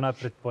i tako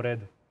napred po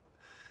redu.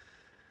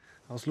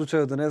 A u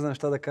slučaju da ne znam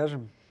šta da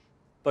kažem?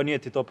 Pa nije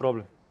ti to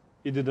problem.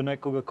 Idi do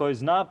nekoga koji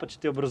zna pa će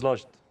ti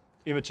obrazložiti.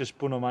 Imaćeš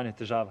puno manje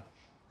težava.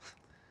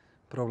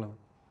 Problem.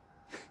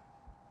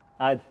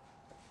 Ajde.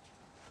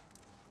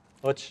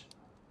 Hoćeš?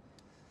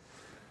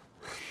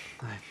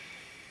 Ajde.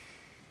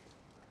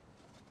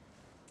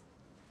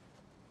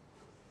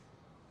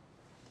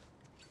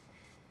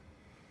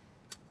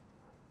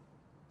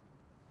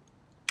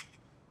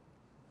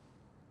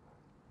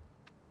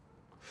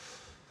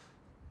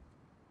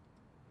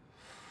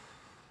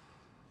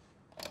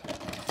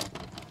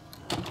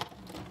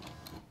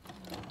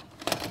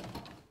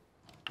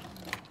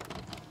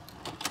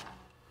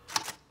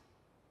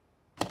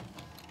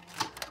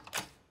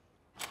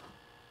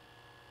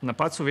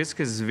 Napad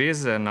Sovjetske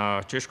zveze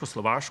na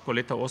Češko-Slovaško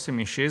leta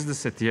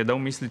 1968 je dal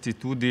misliti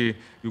tudi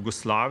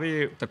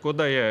Jugoslaviji, tako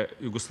da je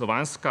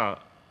jugoslovanska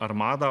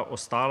armada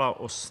ostala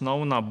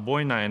osnovna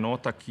bojna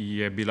enota, ki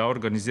je bila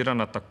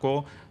organizirana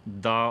tako,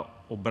 da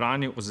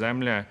obrani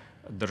ozemlje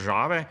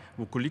države.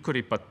 Vkolikor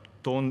je pa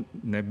to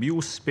ne bi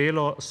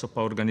uspelo, so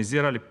pa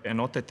organizirali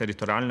enote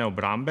teritorialne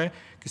obrambe,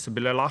 ki so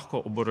bile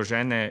lahko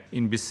oborožene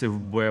in bi se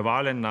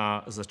bojevale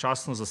na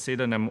začasno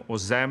zasedenem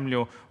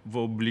ozemlju v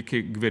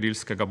obliki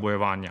gverilskega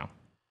bojevanja.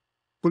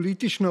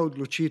 Politična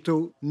odločitev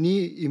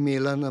ni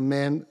imela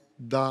namen,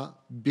 da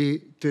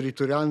bi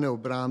teritorialne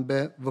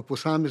obrambe v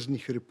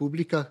posameznih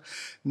republikah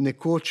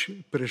nekoč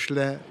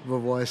prešle v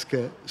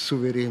vojske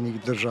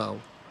suverenih držav.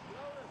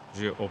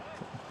 Že ob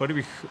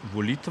prvih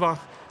volitvah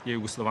je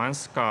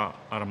jugoslovanska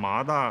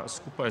armada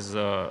skupaj z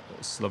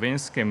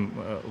slovenskim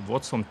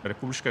vodstvom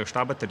Republiškega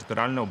štaba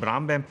teritorialne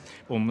obrambe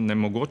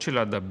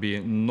onemogočila, da bi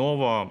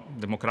novo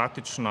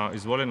demokratično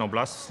izvoljena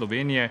oblast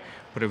Slovenije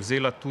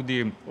prevzela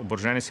tudi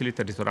oborožene sile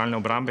teritorialne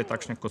obrambe,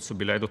 takšne kot so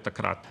bile do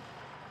takrat.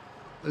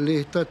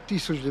 Leta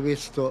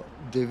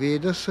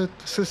 1990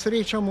 se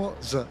srečamo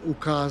z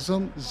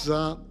ukazom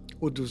za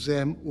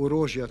odvzem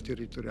orožja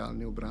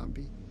teritorialne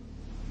obrambi.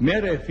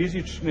 Mere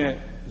fizične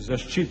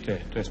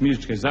zaštite, to je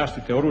fizičke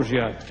zaštite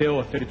oružja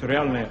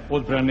teritorijalne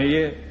odbrane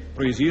je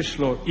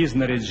proizišlo iz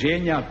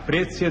naređenja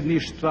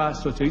predsjedništva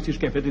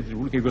Socijalističke Federativne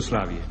Republike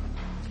Jugoslavije.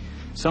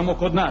 Samo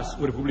kod nas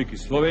u Republiki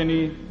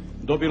Sloveniji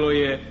dobilo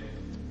je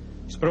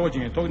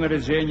sprovođenje tog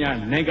naređenja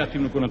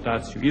negativnu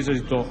konotaciju,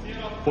 izrazito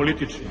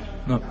političnu.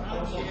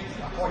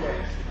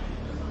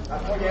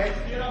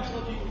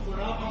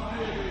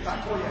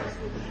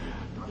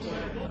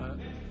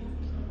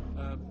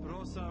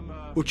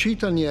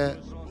 Očitanje,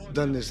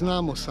 da ne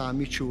znamo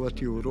sami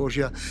čuvati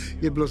orožja,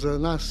 je bilo za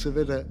nas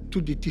seveda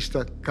tudi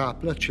tista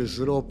kaplja čez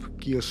rob,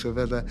 ki jo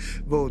seveda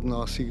v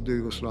odnosih do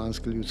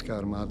Jugoslovanske ljudske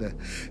armade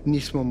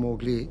nismo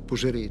mogli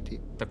požreti.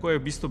 Tako je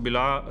v bistvu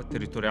bila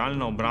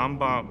teritorialna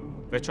obramba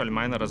več ali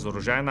manj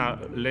razorožena,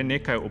 le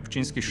nekaj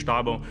občinskih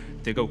štabov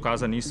tega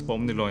ukaza ni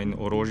spomnilo in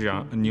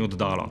orožja ni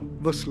oddalo.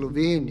 V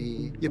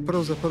Sloveniji je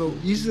pravzaprav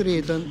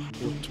izreden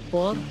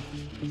odpor,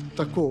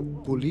 tako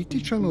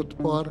političen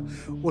odpor,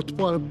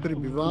 odpor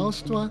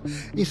prebivalstva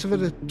in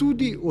seveda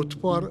tudi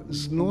odpor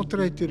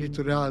znotraj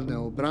teritorialne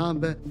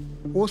obrambe.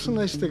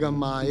 18.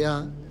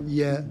 maja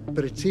je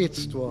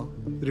predsedstvo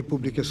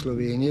Republike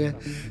Slovenije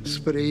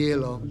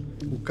sprejelo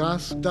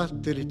ukaz, da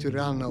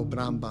teritorialna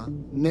obramba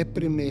ne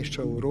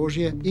premešča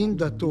orožje in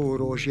da to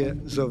orožje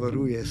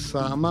zavaruje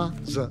sama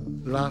za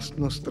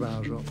lastno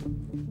stražo.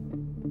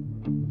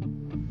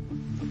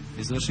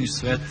 Izvršni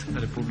svet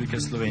Republike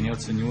Slovenije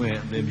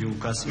ocenjuje, da je bil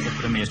ukaz o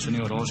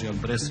premeščanju orožja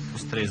brez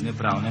ustrezne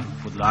pravne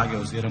podlage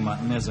oziroma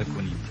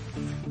nezakonit.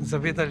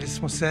 Zavedali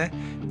smo se,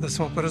 da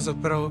smo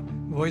pravzaprav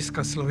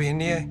vojska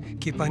Slovenije,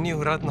 ki pa ni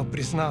uradno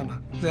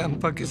priznana.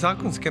 Ampak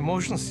zakonske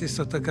možnosti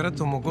so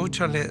takrat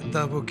omogočale,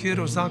 da v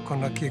okviru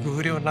zakona, ki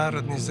govori o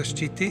narodni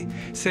zaščiti,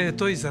 se je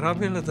to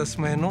izrabilo, da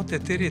smo enote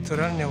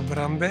teritorialne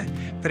obrambe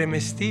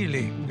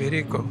premestili, bi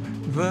rekel,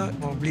 v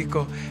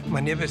obliko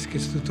manevrske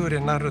strukture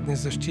narodne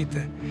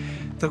zaščite.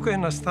 Tako je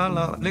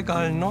nastala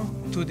legalno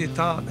tudi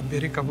ta, bi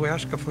rekel,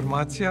 vojaška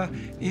formacija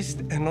iz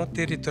enot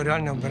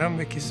teritorialne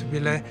obrambe, ki so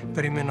bile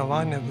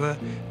preimenovane v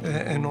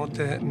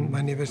enote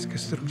manevrske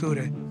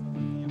strukture.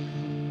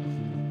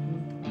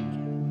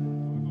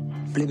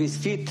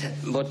 Plebiscit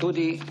bo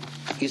tudi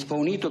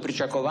izpolnitev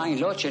pričakovanj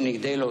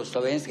ločenih delov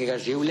slovenskega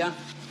življa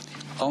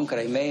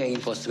onkraj meje in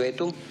po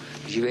svetu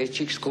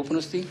živečih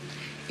skupnosti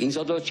in z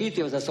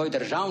odločitvijo za svoj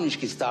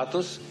državniški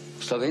status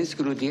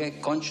slovenski ljudje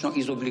končno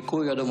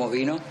izoblikujejo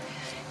domovino,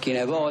 ki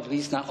ne bo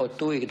odvisna od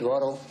tujih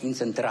dvorov in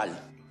central.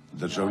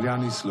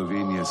 Državljani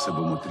Slovenije se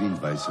bomo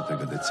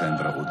 23.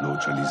 decembra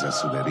odločali za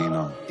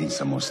suvereno in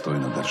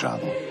samostojno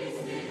državo.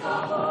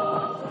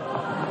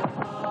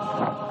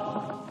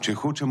 Če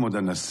hočemo,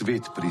 da nas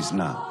svet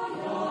prizna,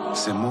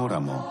 se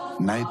moramo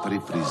najprej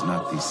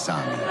priznati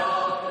sami.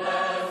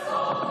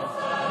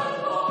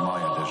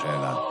 Moja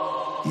dežela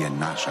je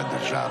naša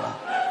država.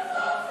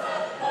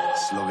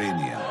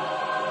 Slovenija.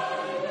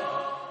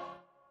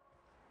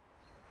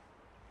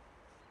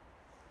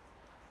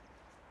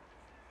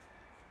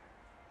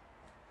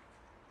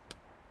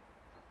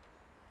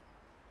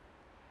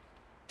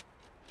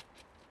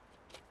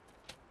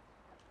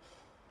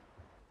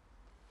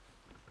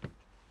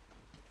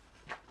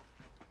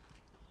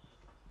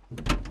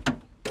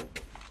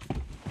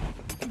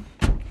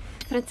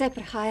 France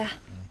prehaja.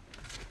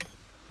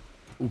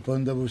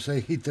 Upam, da bo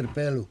vsaj hiter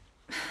pelil.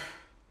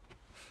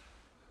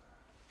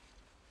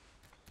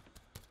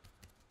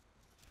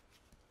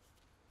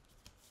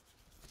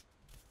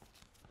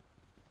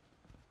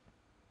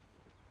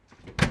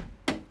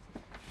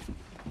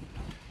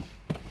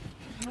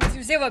 Si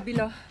vzel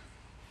vabilo?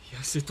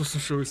 Ja, saj to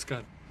sem šel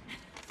iskat.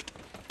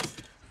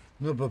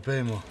 No pa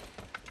pejmo.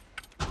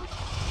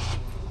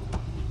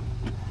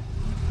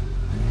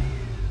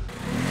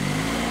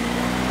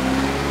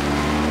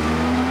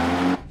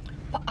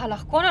 A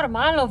lahko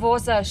normalno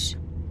vozaš?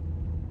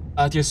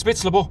 A ti je spet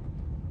slabo?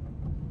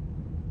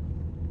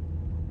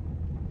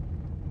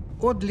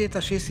 Od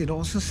leta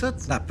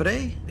 1986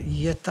 naprej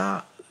je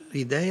ta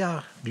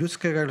ideja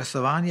ljudskega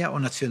glasovanja o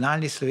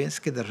nacionalni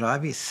slovenski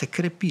državi se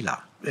krepila.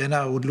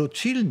 Ena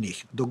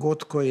odločilnih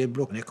dogodkov je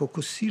bilo neko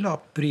kosilo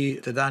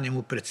pri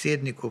tedanjemu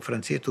predsedniku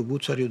Francetu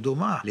Bučarju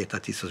doma leta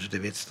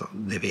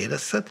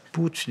 1990.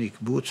 Pučnik,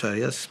 Bučar,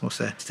 jaz smo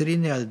se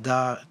strinjali,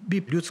 da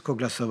bi ljudsko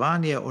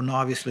glasovanje o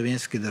novi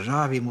slovenski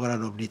državi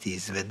moralo biti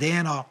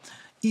izvedeno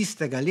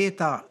istega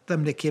leta,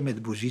 tam nekje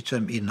med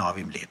Božičem in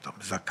Novim letom.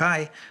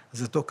 Zakaj?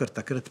 Zato, ker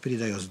takrat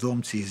pridajo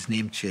zdomci iz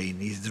Nemčije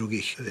in iz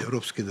drugih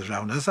evropskih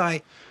držav nazaj.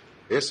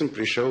 Jaz sem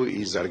prišel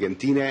iz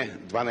Argentine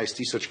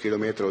 12.000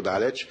 kilometrov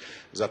daleč,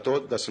 zato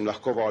da sem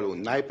lahko volil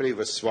najprej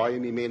v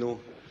svojem imenu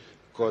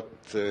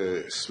kot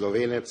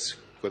Slovenec,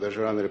 kot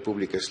državljan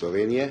Republike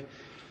Slovenije,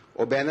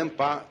 obenem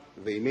pa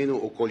v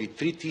imenu okoli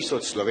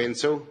 3000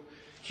 Slovencev,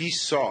 ki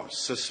so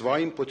s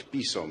svojim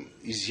podpisom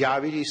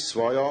izjavili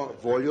svojo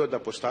voljo, da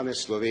postane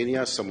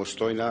Slovenija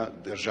samostojna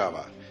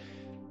država.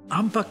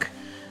 Ampak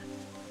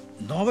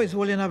novo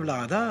izvoljena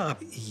vlada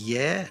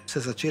je se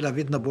začela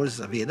vedno bolj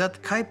zavedati,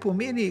 kaj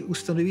pomeni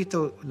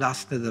ustanovitev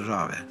lastne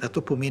države. Da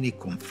to pomeni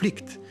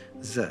konflikt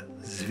z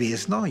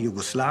zvezno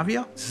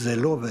Jugoslavijo,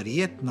 zelo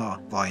verjetno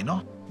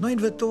vojno. No in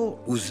v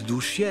to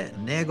vzdušje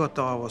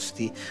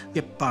negotovosti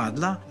je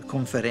padla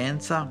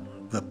konferenca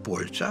v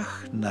Poljčah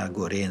na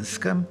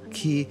Gorenskem,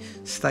 ki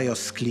sta jo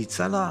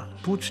sklicala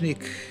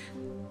Pučnik,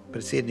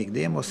 predsednik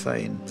Demosa,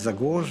 in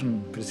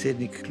Zagožen,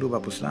 predsednik kluba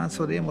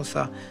poslancev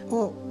Demosa,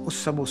 o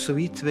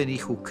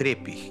osamosvojitvenih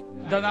ukrepih.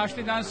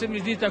 Današnji dan se mi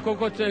zdi tako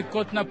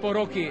kot na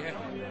poroki.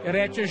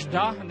 Rečeš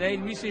da, ne,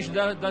 in misliš,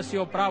 da si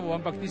opravil,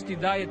 ampak tisti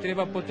da je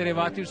treba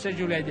potrjevati vse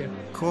življenje.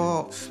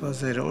 Ko sva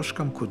z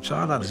Roškom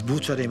končala z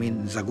Bučarjem in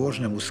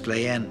Zagožnem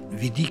usklajen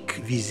vidik,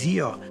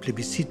 vizijo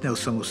plebiscitne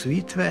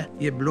osamosvojitve,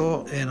 je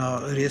bilo eno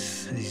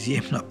res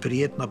izjemno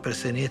prijetno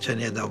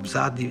presenečenje, da ob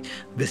zadnji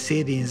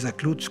besedi in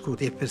zaključku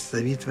te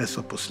predstavitve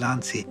so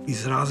poslanci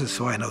izrazili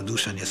svoje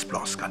navdušenje s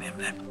ploskanjem.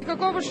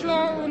 Kako bo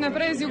šlo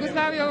naprej z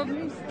Jugoslavijo?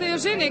 Ste jo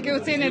že neke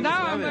ocene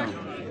dali?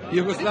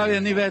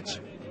 Jugoslavije ni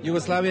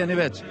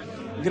več.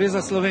 Gre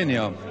za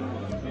Slovenijo.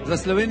 Za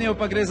Slovenijo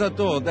pa gre za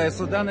to, da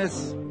so danes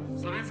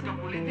slovenska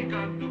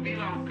politika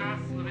dobila ukaz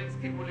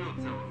slovenskih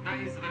volivcev, da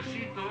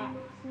izvrši to,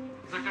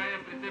 zakaj je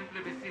pri tem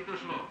plebiscitu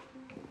šlo.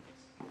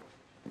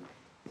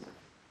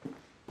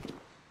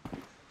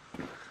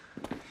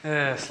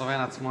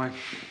 Slovenac moj,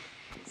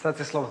 sad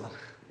si slobodan.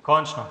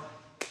 Končno.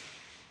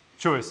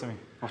 Čuvaj se mi.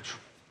 Hoću.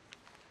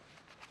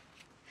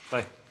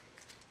 Daj,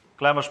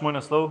 klej imaš moj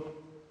naslov,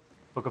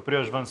 pa ko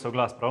prijaš ven se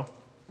oglas, prav?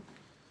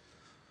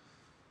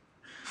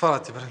 Hvala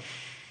ti, bre.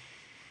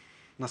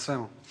 Na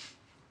svemu.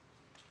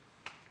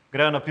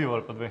 Grejo na pivo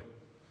ali pa dve.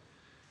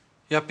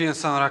 Ja pijem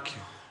samo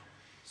rakiju.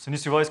 Se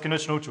nisi vojski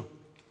nič naučil?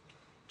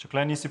 Če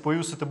klej nisi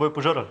pojil, se te bojo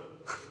požrali.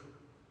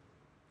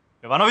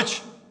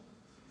 Jovanović!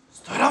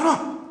 Stoj ravno!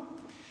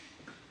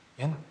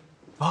 1,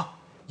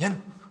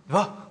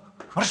 2,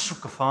 marš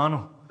v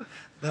kafanu.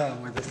 Da,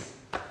 moj des.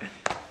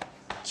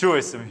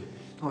 Čuvaj se mi.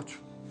 Hoću.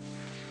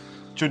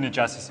 Čudni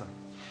časi so.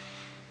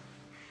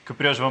 Ko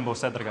prijaš ven, bo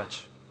vse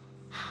drugače.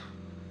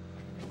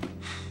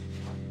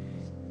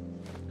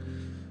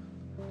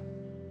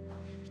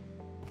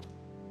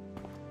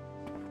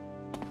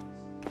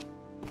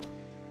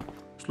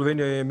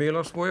 Slovenija je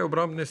imela svoje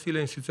obrambne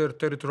sile, in sicer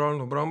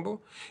teritorialno obrambo,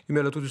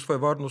 imela tudi svoje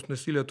varnostne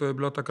sile, to je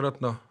bila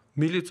takratna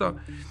milica,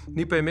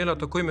 ni pa imela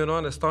tako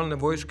imenovane stalne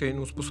vojske in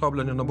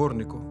usposabljanja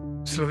nabornikov.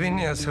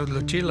 Slovenija se je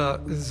odločila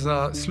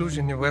za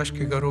služenje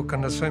vojaškega roka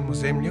na svojem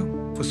ozemlju.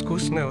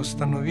 Poskusno je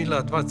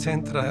ustanovila 2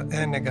 centra,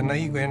 enega na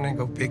Igu,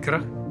 enega v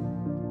Pekrah.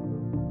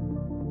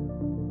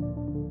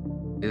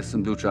 Jaz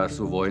sem bil v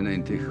času vojne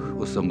in teh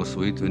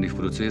osamosvojitvenih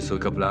procesov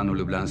kaplan v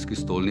ljubljanski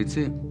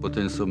stolnici,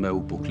 potem so me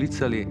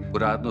upoklicali.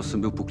 Uradno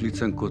sem bil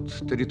poklican kot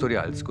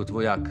teritorialc, kot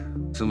vojak.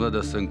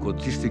 Seveda sem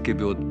kot tisti, ki je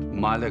bil od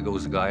malega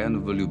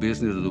vzgajan v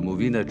ljubezni do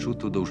domovine,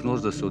 čutil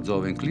dolžnost, da se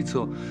odzovem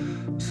klicu.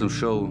 Sem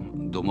šel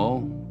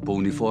domov po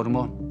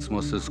uniformo,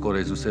 smo se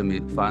skoraj z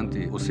vsemi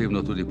fanti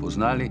osebno tudi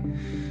poznali.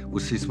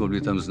 Vsi smo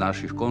bili tam z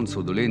naših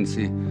koncev,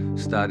 Dolenci,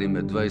 stari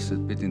med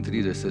 20 in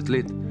 35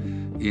 let.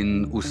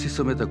 In vsi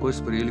so me takoj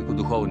sprejeli kot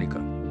duhovnika.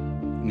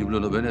 Ni bilo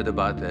nobene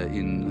debate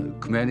in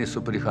k meni so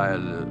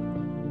prihajali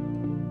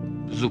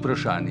z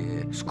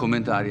vprašanji, s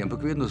komentarji,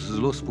 ampak vedno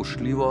zelo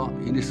spoštljivo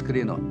in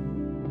iskreno.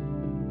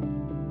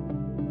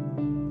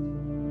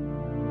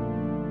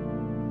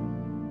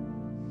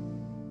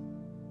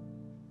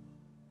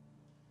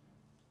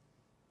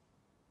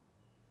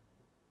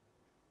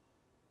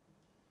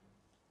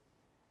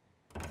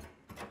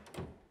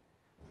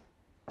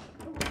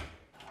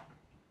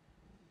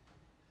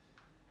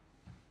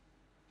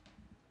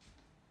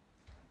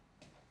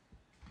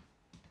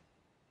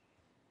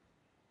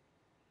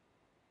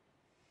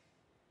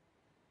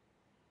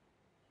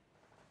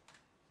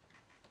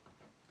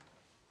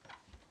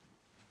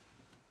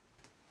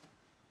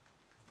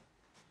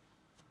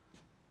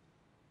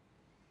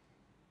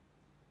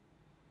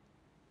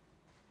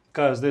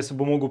 Kaj, zdaj se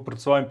bo mogel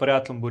pred svojim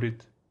prijateljem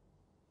boriti?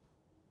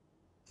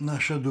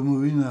 Naša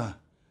domovina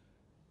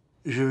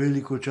že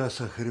veliko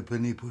časa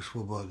hrepeni po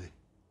svobodi.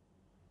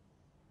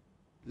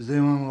 Zdaj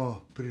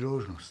imamo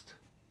priložnost.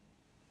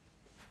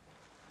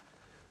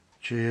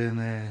 Če je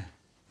ne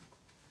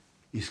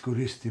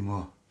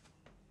izkoristimo,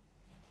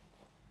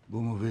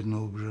 bomo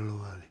vedno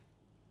obžalovali.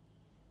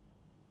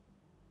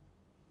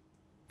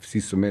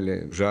 Vsi so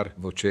imeli žar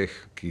v očeh,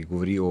 ki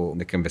govori o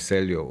nekem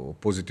veselju, o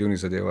pozitivnih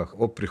zadevah.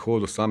 Ob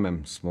prihodu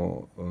samem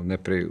smo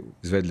najprej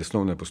izvedli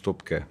osnovne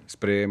postopke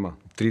sprejema.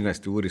 V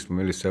 13. uri smo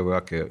imeli vse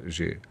vojake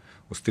že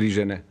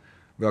ostrižene.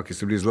 Vojaki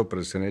so bili zelo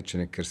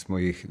presenečeni, ker smo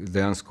jih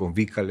dejansko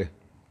vikali,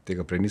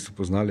 tega prej niso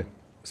poznali.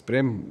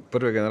 Sprejem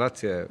prve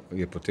generacije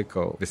je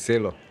potekal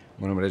veselo.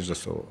 Moram reči, da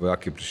so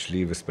vojaki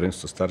prišli v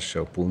spremstvu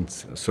staršev,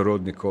 punc,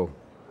 sorodnikov.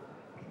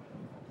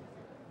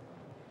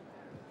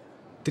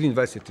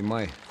 23.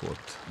 maj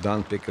kot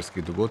dan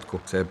pekarskih dogodkov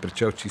se je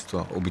pričel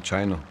čisto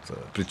običajno z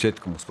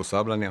pričetkom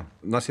usposabljanja.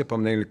 Nas je pa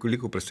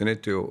nekoliko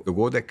presenetil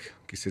dogodek,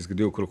 ki se je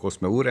zgodil okrog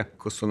 8. ure,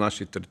 ko so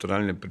naši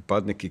teritorialni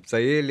pripadniki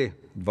zajeli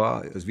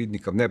dva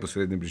zvidnika v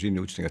neposredni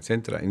bližini učnega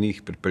centra in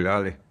jih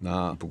pripeljali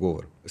na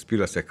pogovor.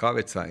 Spila se je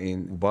kavica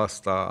in oba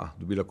sta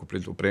dobila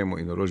komplet opremo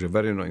in orožje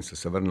vrnjeno in so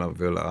se vrnila v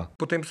VLA.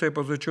 Potem se je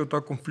pa začel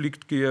ta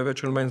konflikt, ki je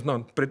več ali manj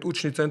znan. Pred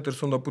učni center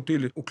so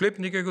napotili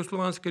oklepnike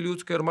Jugoslovanske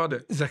ljudske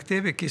armade.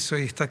 Zahteve, ki so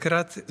jih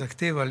takrat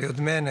zahtevali od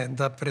mene,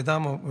 da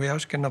predamo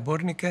vojaške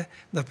nabornike,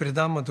 da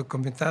predamo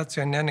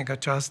dokumentacijo njenega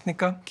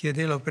častnika, ki je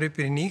delal prej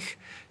pri njih,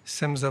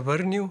 sem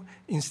zavrnil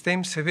in s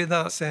tem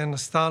seveda se je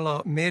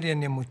nastalo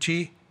merjenje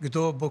moči,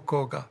 kdo bo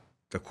koga.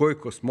 Takoj,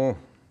 ko smo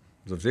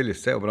zavzeli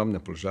vse obrambne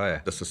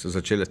položaje, da so se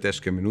začele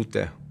težke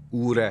minute,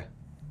 ure,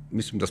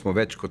 mislim, da smo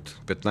več kot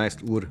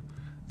 15 ur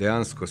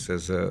dejansko se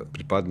z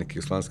pripadniki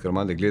Jugoslovanske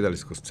armade gledali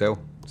skozi cev.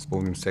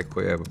 Spomnim se,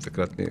 ko je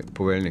takratni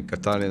poveljnik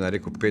Katalina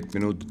rekel 5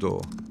 minut do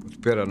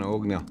odpiranja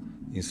ognja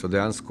in so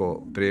dejansko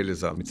prejeli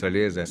za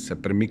mitraljeze, se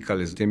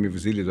premikali z temi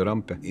vozili do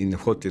rampe in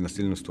hoteli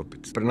nasilno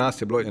vstopiti. Pri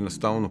nas je bilo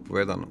enostavno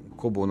povedano,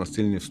 ko bo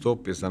nasilni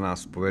vstop, je za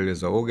nas povelje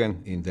za ogenj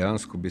in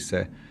dejansko bi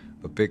se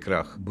v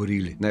Pekrah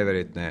borili,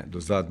 najverjetneje do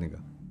zadnjega.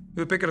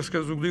 V Pekrah se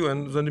je zgodil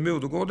en zanimiv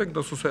dogodek,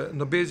 da so se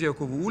na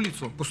Bezjakovo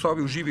ulico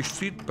postavil živi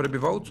ščit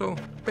prebivalcev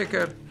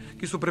Peker,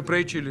 ki so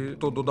preprečili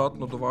to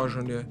dodatno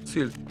dovažanje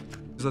sil.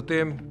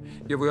 Zatem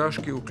je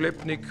vojaški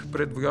oklepnik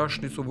pred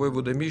vojašnico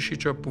vojvode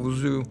Mišiča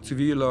povozil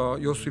civila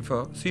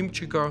Josifa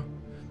Simčika,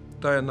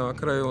 ta je na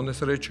kraju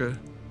nesreče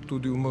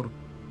tudi umrl.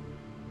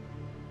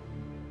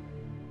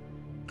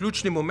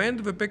 Ključni moment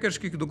v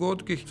pekarskih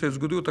dogodkih se je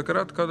zgodil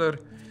takrat, kadar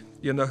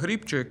je na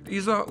hribček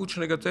iza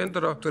učnega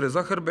centra, torej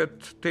za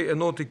hrbet te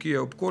enoti, ki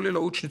je obkolila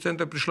učni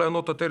center, prišla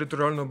enota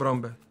teritorialne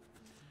obrambe.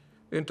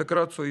 In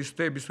takrat so iz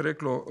te, bi se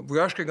reklo,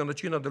 vojaškega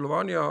načina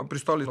delovanja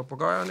pristali na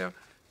pogajanja.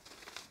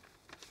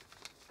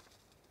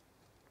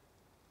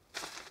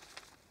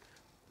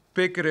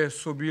 Pekre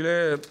so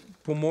bile,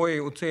 po moji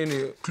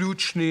oceni,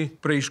 ključni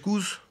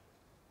preizkus,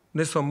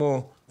 ne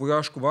samo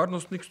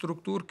vojaško-varnostnih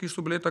struktur, ki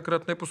so bile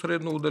takrat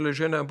neposredno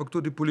udeležene, ampak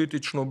tudi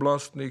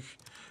politično-oblastnih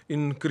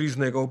in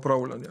kriznega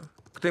upravljanja.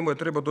 K temu je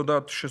treba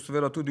dodati še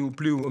seveda tudi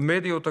vpliv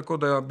medijev, tako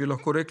da bi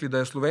lahko rekli,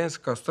 da je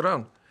slovenska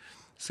stran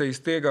se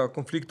iz tega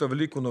konflikta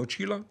veliko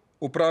naučila,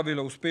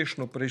 opravila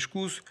uspešno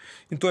preizkus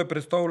in to je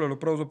predstavljalo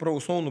pravzaprav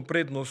osnovno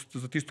prednost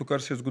za tisto,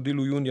 kar se je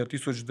zgodilo junija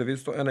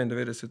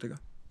 1991.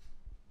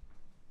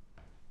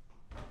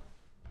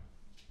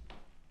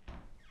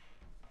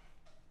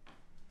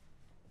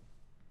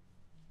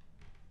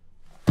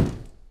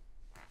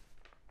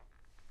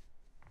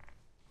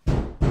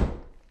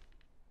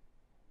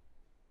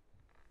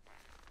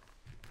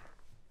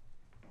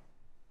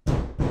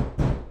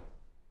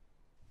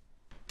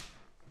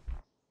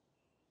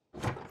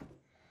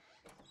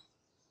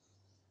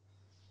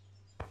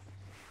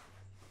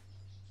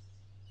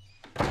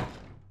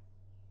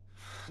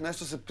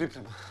 Nešto se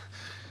priprema.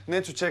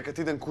 Neću čekat,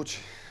 idem kući.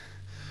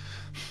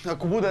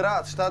 Ako bude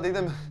rad, šta da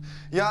idem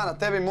ja na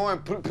tebe i moje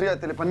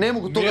prijatelje, pa ne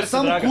mogu toga,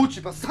 samo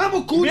kući, pa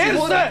samo kući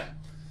moram! Mir se!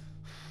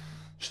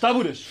 Šta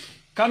budeš?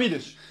 Kam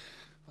ideš?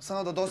 Pa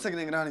samo da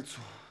dosegnem granicu.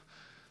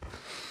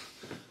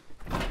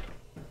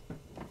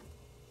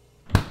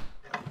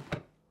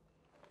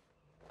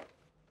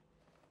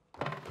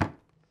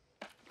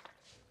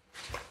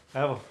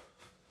 Evo.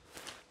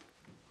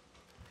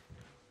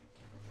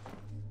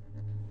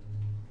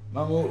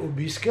 Imamo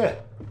obiske?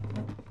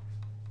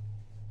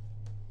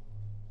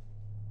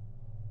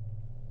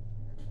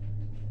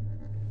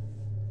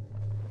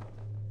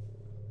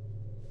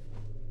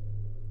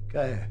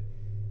 Kaj je?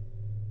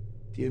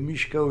 Ti je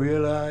miška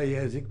ujela,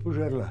 jezik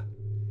požrla?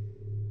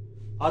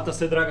 Ata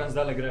se, Dragan,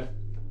 zdaj gre.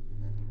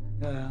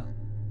 Ja.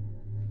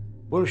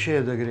 Boljše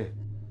je, da gre.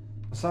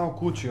 Samo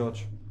kući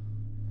hoče.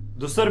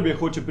 Do Srbije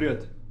hoče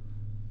prijeti.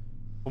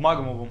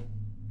 Pomagamo vam.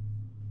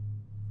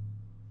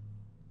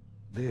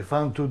 Da je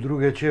fant v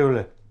druge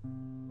čevlje.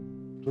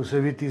 To se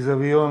vidi iz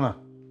aviona.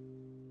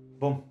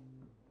 Bom.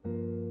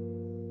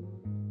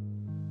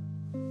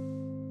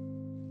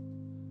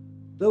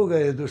 Dolga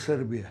je do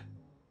Srbije.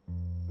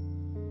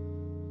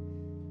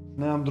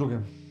 Nemam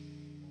drugem.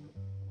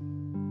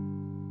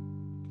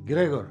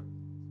 Gregor,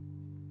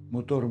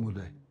 motor mu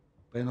daj.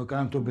 Pa eno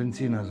kanto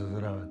benzina za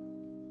zraven.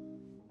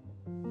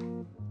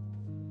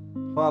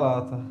 Hvala,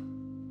 Ata.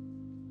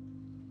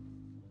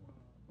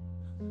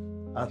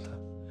 Ata,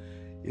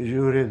 je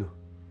že v redu.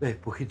 Daj,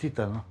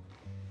 pohitita, no.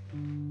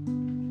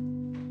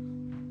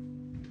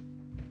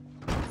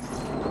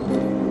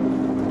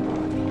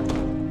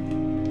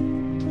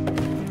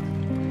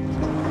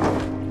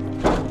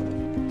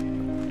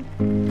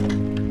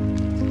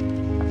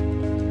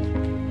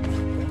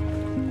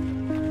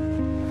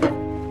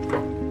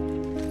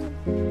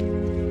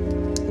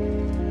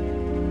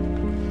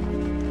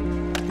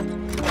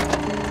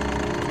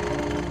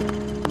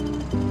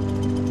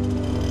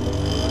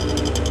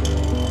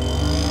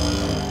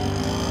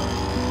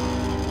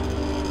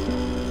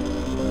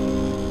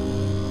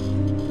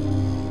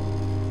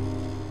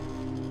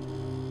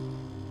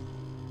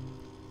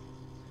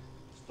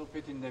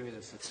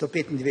 Sto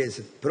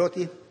 95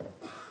 proti.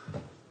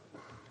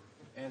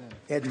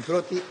 Eden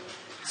proti.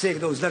 Vseh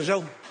kdo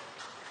vzdržal?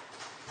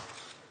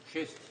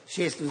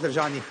 6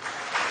 vzdržanih.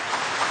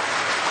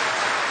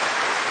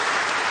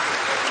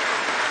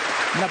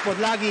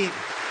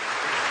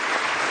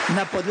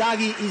 Na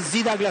podlagi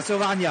izida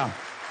glasovanja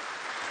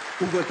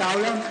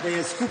ugotavljam, da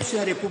je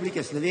Skupščina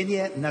Republike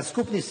Slovenije na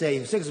skupni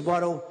seji vseh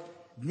zborov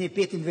dne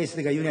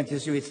 25. junija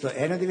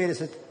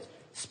 1991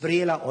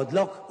 sprejela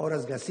odlok o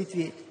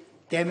razglasitvi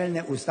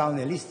temeljne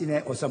ustavne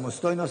listine o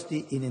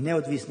samostojnosti in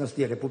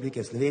neodvisnosti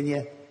Republike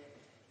Slovenije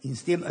in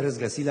s tem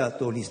razglasila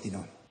to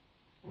listino.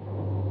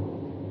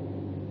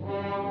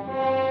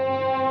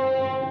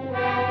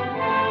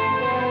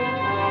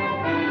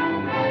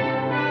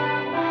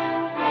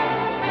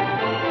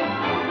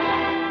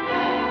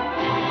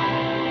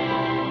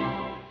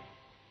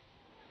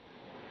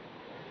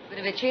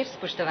 Dober večer,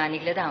 spoštovani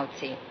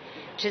gledalci.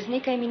 Čez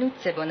nekaj minut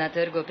se bo na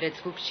trgu pred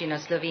Skupščino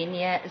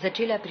Slovenije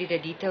začela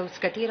prireditev, s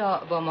katero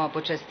bomo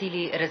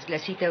počastili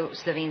razglasitev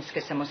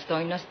slovenske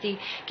samostojnosti,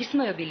 ki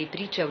smo jo bili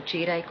priča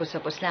včeraj, ko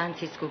so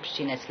poslanci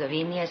Skupščine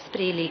Slovenije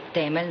sprejeli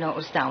temeljno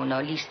ustavno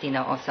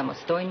listino o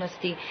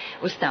samostojnosti,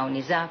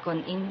 ustavni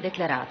zakon in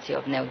deklaracijo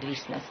o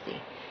neodvisnosti.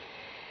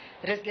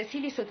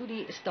 Razglasili so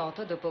tudi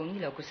 100.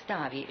 dopolnilo k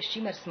ustavi, s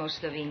čimer smo v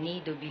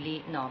Sloveniji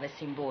dobili nove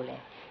simbole.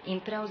 In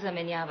prav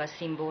zamenjava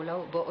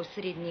simbolov bo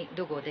osrednji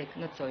dogodek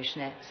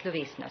nocojšnje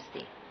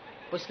slovesnosti.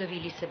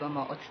 Poslovili se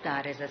bomo od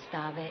stare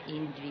zastave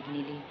in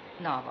dvignili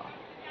novo.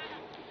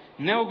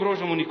 Ne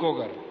ogrožamo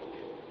nikogar.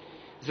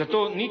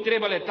 Zato ni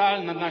treba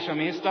letal nad naša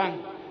mesta,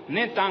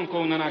 ne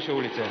tankov na naše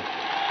ulice.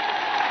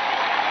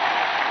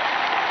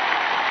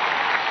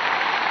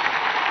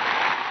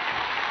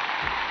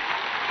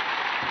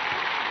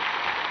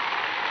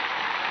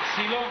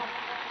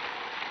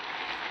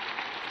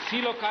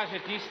 Silo kaže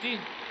tisti,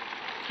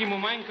 ki mu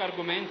manjka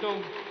argumentov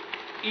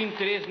in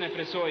trezne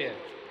presoje.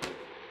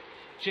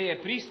 Če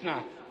je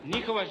pristna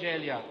njihova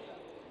želja,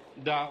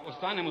 da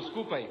ostanemo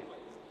skupaj,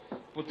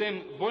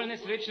 potem bolj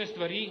nesrečne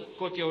stvari,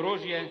 kot je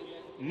orožje,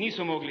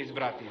 niso mogli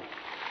izbrati.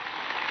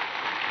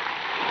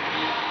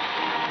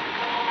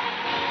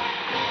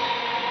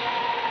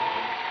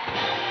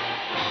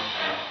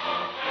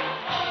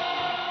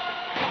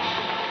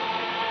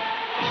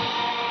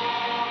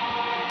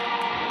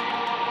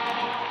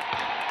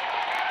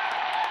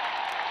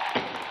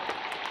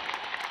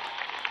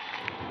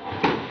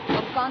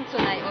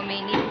 Naj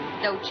omenim,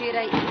 da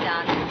včeraj in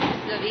danes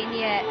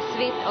Slovenije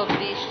svet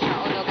obvešča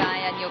o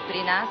dogajanju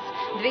pri nas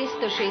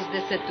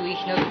 260 tujih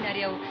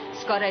novinarjev,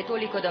 skoraj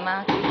toliko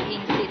domačih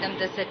in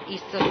 70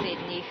 iz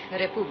sosednjih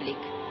republik.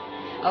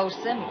 O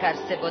vsem, kar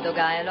se bo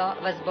dogajalo,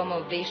 vas bomo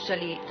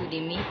obveščali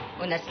tudi mi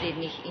v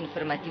naslednjih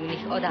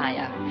informativnih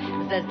oddajah.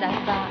 Za zdaj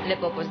pa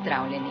lepo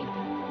pozdravljeni.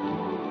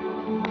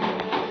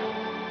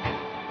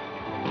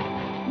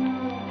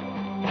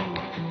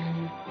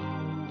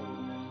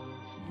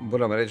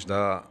 Moram reči,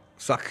 da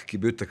vsak, ki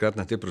je bil takrat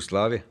na tej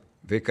proslavi,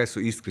 ve, kaj so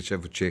iskriče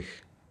v očeh.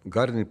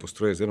 Gardni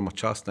postroj oziroma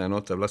častna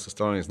enota je bila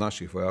sestavljena iz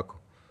naših vojakov.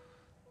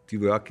 Ti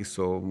vojaki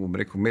so, bom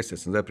rekel,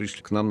 mesec nazaj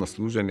prišli k nam na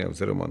služenje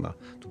oziroma na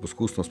to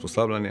poskusno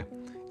usposabljanje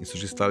in so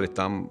že stali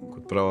tam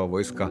kot prava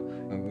vojska.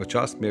 V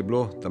čast mi je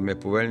bilo, da me je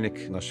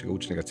poveljnik našega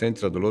učnega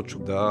centra določil,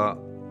 da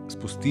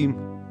spustim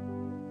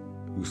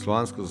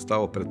jugoslovansko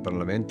zastavo pred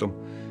parlamentom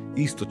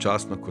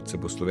istočasno, kot se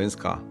bo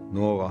slovenska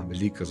nova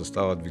velika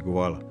zastava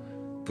dvigovala.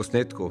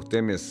 Posnetkov o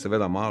tem je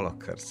seveda malo,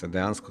 ker se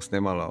dejansko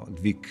snemalo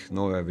dvig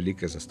nove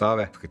velike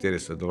zastave, v kateri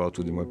se je sodeloval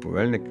tudi moj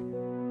poveljnik.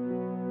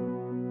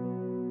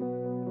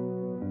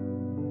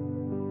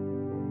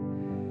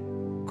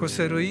 Ko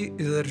se roji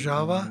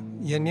država,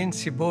 je njen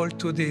simbol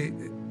tudi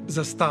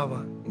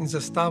zastava. In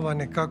zastava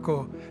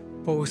nekako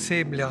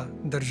pooseblja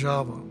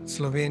državo,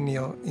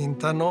 Slovenijo. In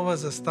ta nova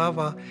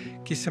zastava,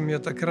 ki sem jo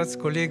takrat s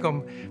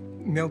kolegom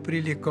imel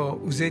priliko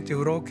vzeti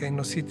v roke in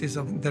nositi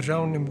za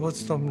državnim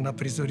vodstvom na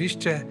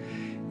prizorišče,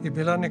 je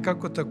bila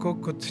nekako tako,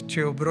 kot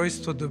če ob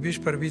rojstvu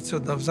dobiš pravico,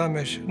 da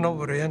vzameš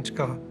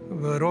novorojenčka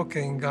v roke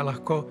in ga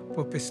lahko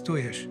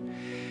popestuješ.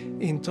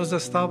 In to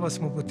zastavo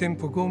smo potem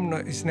pogumno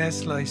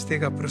iznesla iz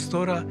tega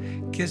prostora,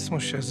 kjer smo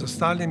še z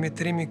ostalimi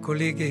 3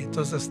 kolegi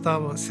to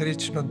zastavo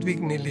srečno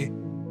dvignili.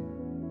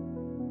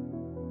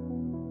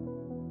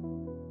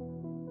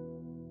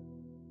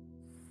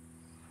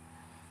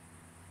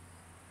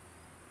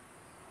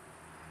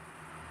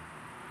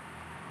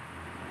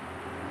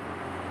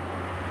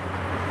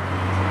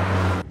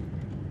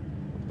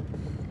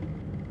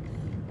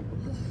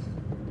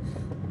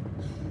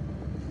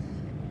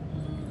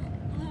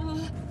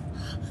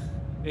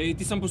 Ej,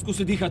 ti sam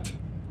poskusi dihati.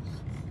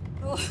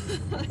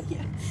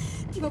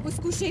 Ti pa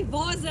poskušaj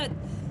voziti.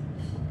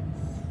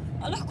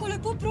 A lahko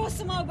lepo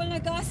prosim, malo bolj na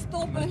gas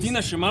stopiš?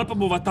 Martina, še malo pa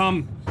bova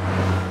tam.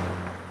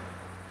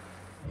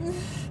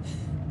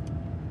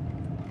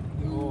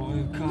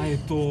 Joj, kaj je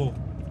to?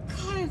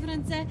 Kaj,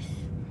 France?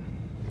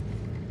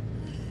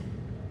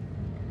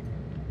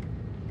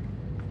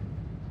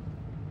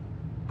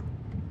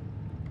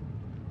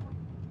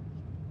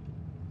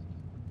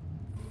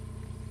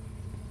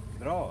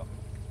 Zdravo.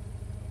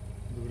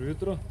 Dobro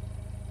jutro.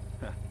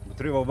 Bo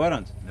treba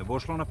obrniti, ne bo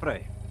šlo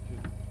naprej.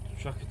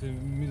 Čakajte,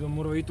 mi da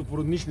moramo iti v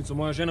porodnišnico,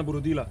 moja žena bo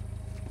rodila.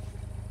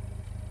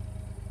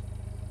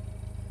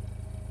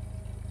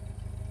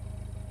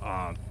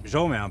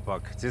 Žal mi je,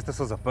 ampak ceste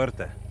so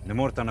zaprte, ne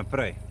morete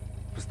naprej.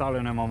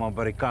 Postavljeno imamo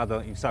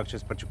barikado in vsak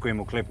čas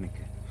pričakujemo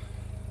oklepnike.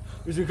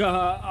 Mislim,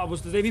 a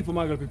boste zdaj vi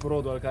pomagali pri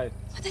porodu, ali kaj?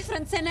 Pa daj,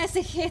 France, ne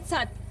se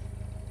hecat.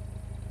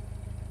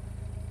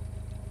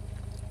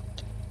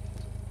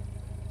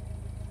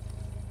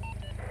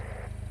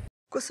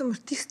 Ko sem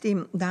tisti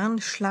dan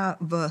šla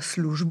v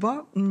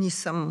službo,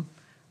 nisem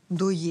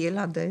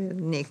dojela, da je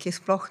nekaj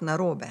sploh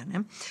narobe.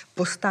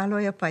 Postalo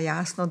je pa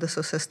jasno, da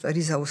so se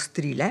stvari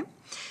zaostrile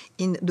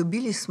in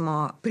dobili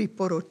smo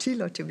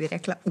priporočilo, če bi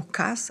rekla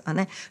ukaz,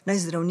 naj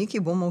zdravniki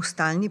bomo v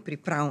stalni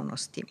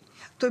pripravnosti.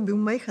 To je bil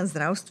majhen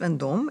zdravstven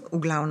dom, v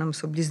glavnem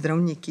so bili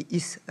zdravniki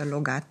iz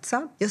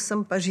Logatca, jaz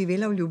sem pa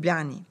živela v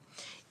Ljubljani.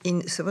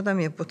 In seveda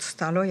mi je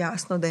postalo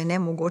jasno, da je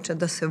nemogoče,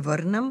 da se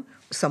vrnem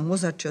samo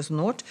za čez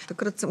noč.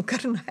 Takrat sem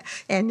kar na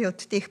eni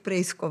od teh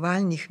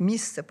preiskovalnih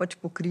mis se pač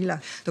pokrila.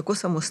 Tako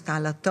sem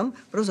ostala tam,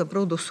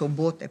 pravzaprav do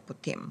sobote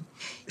potem.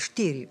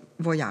 4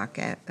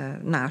 vojake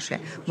naše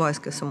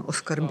vojske sem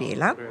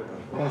oskrbela.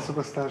 Kaj so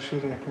pa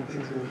starši rekli?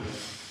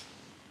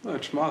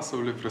 Malo so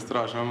bili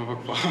prestrašeni,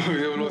 ampak pa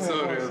je bilo vse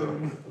v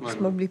redu.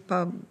 Smo bili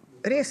pa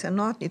res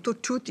enotni, to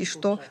čutiš,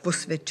 to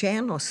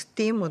posvečenost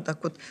temu, da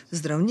kot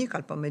zdravnik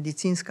ali pa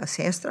medicinska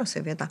sestra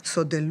seveda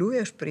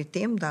sodeluješ pri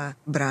tem, da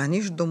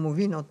braniš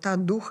domovino. Ta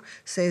duh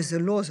se je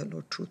zelo,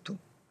 zelo čutil.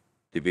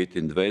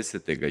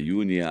 29.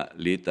 junija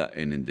leta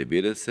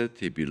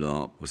 1991 je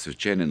bilo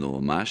posvečene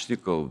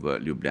novomašnikov v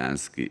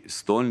ljubljanski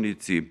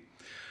stolnici.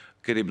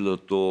 Ker je bilo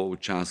to v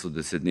času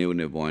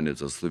 10-dnevne vojne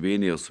za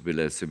Slovenijo, so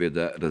bile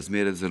seveda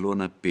razmere zelo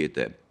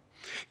napete.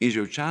 In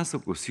že v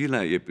času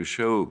kosila je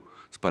prišel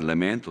z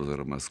parlamenta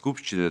oziroma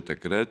skupščine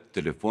takrat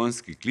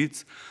telefonski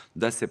klic,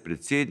 da se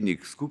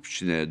predsednik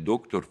skupščine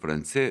dr.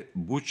 France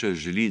Bučar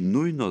želi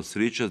nujno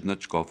srečati z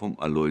nadškofom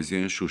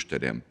Alojzijem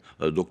Šuštarjem.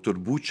 Dr.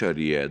 Bučar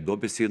je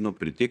dobesedno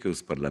pritekel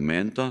z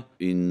parlamenta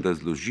in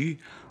razloži,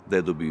 da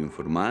je dobil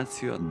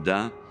informacijo,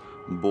 da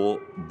bo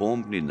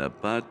bombni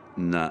napad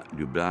na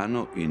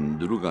Ljubljano in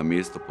druga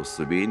mesta po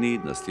Sloveniji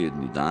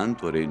naslednji dan,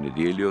 torej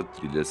nedeljo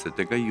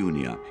 30.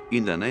 junija.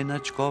 In da naj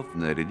nadškof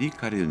naredi,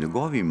 kar je v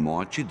njegovi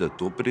moči, da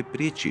to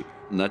prepreči.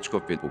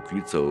 Nadškof je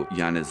poklical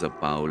Janeza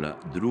Pavla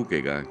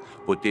II.,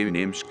 potem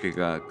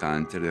nemškega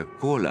kanclerja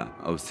Kohla,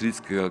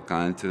 avstrijskega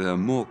kanclerja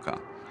Moka,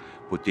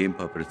 potem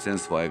pa predvsem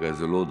svojega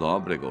zelo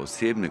dobrega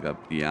osebnega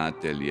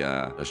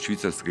prijatelja,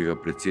 švicarskega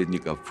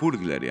predsednika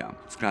Furglerja.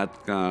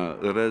 Skratka,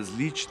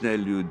 različne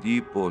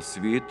ljudi po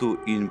svetu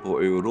in po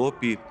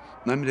Evropi.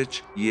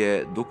 Namreč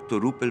je dr.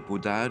 Rupel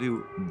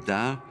poudaril,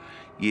 da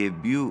je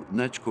bil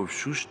nadškof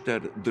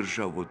Šuštar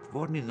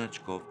državotvorni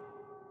nadškof.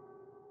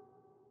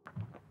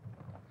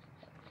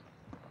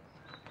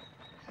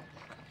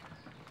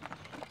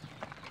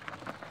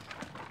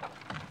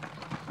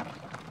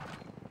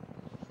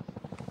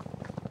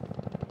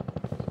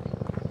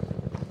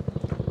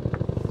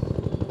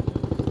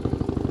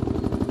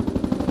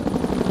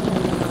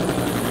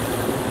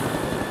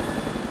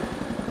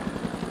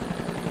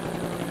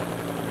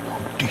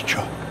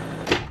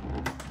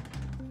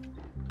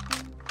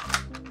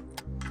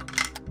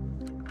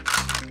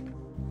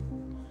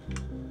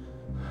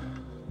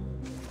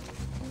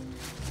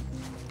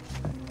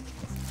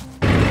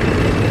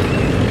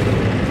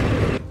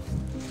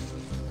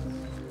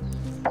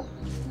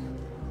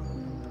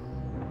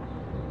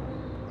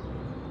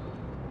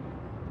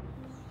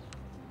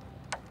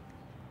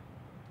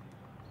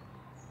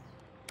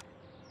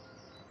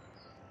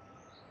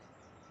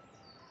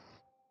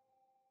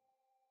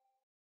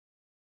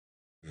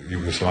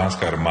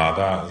 Jugoslovanska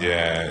armada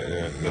je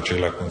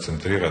začela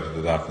koncentrirati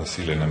dodatne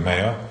sile na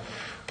mejo,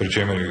 pri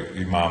čemer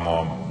imamo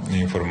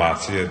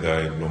informacije, da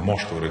je bilo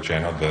moštvu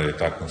rečeno, da je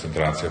ta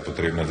koncentracija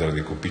potrebna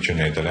zaradi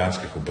kopičenja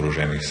italijanskih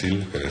oboroženih sil,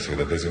 kar je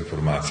seveda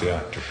dezinformacija.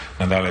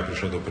 Nadalje je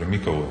prišlo do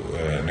premikov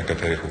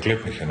nekaterih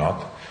oklepnih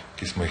enot,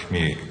 ki smo jih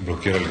mi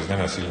blokirali z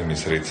nenasilnimi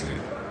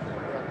sredstvi.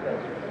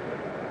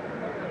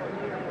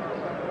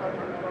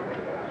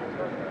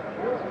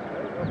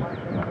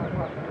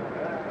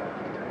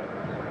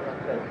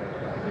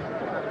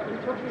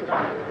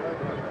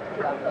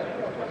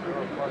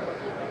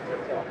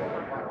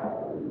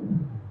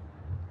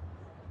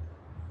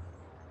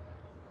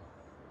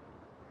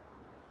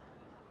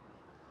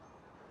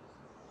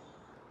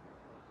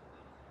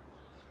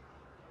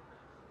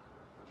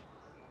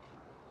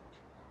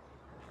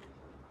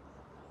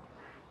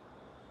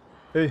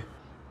 Ej,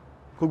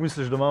 koliko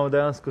misliš, da imamo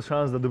dejansko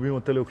šans, da dobimo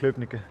tele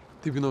oklepnike?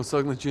 Ti bi na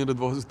vsak način rad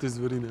vozil te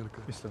zverine, ali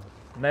kaj? Mislim,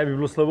 ne bi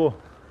bilo slabo.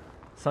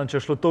 Sam če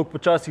je šlo toliko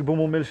počasih,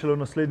 bomo imeli šele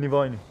v naslednji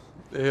vojni.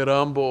 Ej,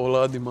 Rambo,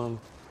 oladi malo.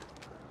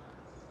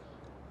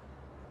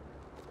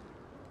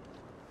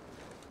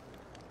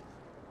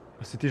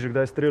 A si ti že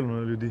kdaj streljal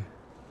na ljudi?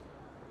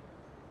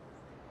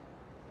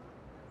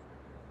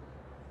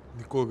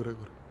 Nikoli,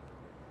 Gregor.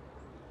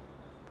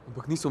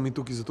 Ampak nismo mi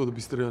tukaj zato, da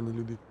bi streljali na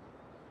ljudi.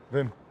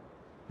 Vem.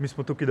 Mi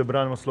smo tukaj, da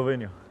branimo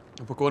Slovenijo.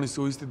 Ampak oni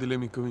so v isti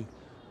dilemi kot mi.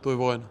 To je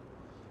vojna.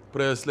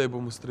 Prej ali slej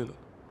bomo streljali.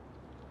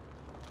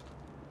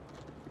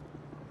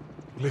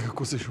 Glej,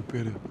 kako se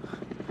šoperijo.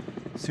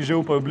 Si že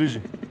upajo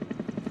bližji.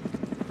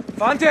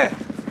 Fantje!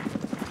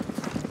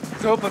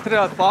 Zdaj pa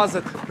treba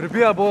paziti.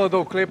 Prebija bodo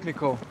do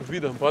oklepnikov.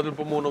 Vidim, padli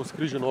bomo na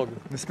vzkrižen ogenj.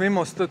 Ne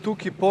smemo stati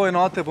tukaj, pol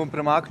enote bom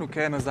premaknil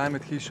kaj nazaj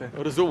med hiše.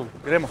 Razumem.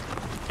 Gremo.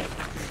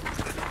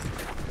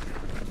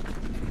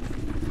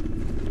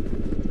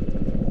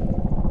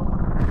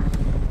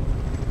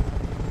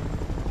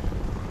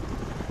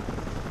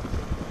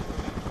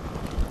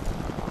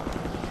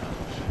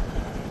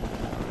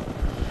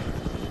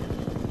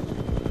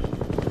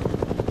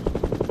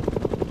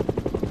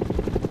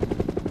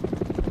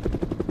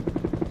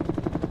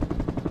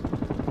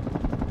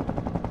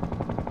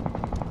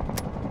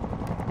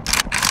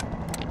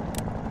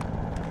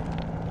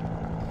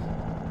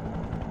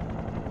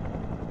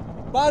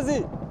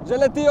 Pazi, že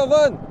letijo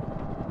ven!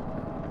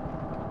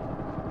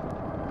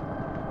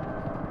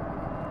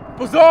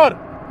 Pozor!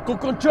 Ko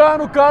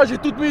končano kaže,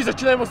 tudi mi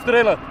začnemo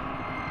streljati.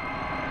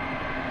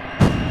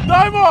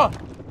 Dajmo!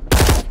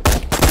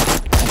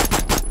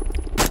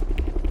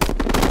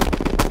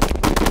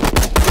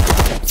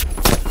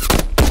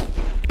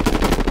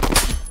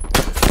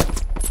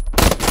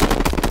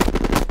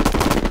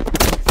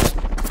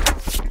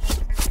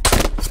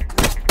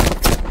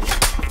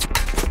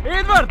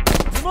 Edvard!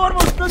 Ne moramo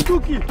ostati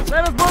tukaj!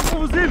 Naj nas bomo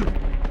povozili!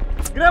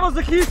 Gremo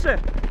za hiše!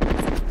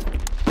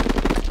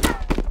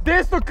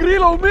 Desno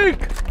krilo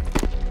umik!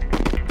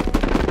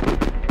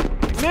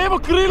 Levo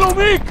krilo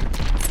umik!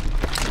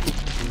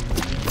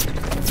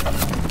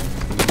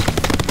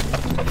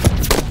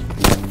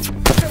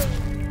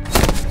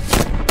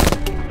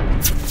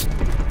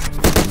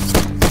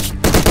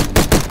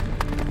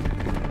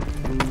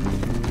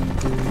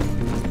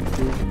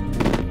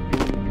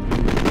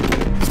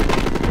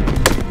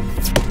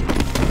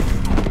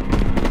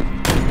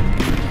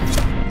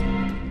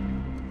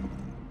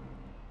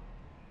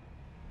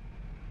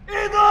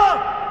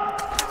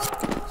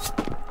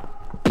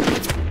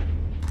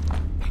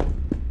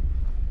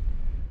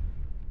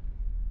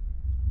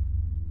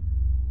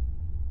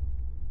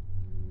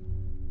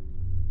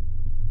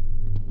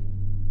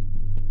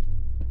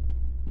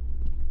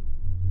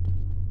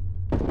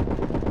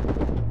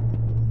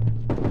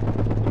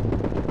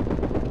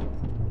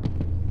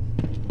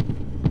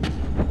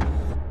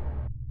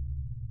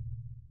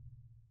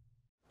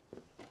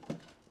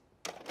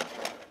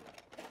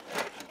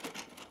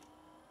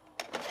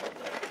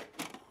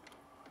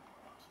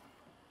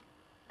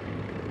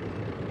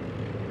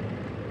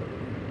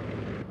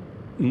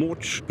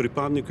 Moč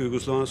pripadnikov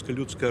Jugoslovanske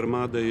ljudske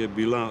armade je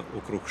bila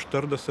okrog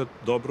 40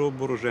 dobro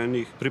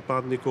oboroženih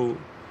pripadnikov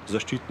z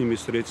zaščitnimi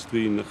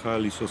sredstvi in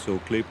nahajali so se v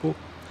oklepu.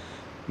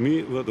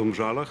 Mi v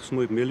Domžalah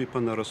smo imeli pa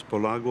na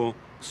razpolago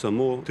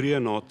samo 3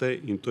 enote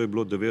in to je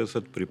bilo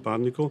 90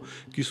 pripadnikov,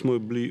 ki smo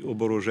bili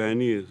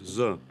oboroženi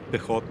z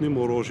pehotnim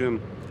orožjem.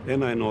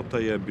 Ena enota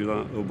je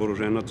bila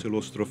oborožena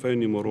celo s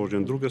trofejnim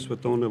orožjem druge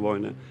svetovne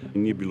vojne.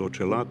 Ni bilo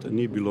čelad,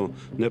 ni bilo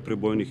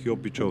neprebojnih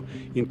jopičev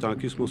in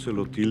taki smo se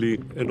lotili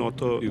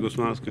enoto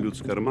Jugoslovanske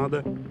ljudske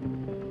armade.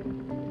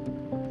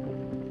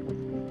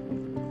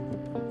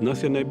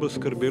 Nas je najbolj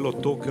skrbelo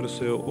to, ker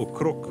se je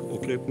okrog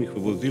oklepnih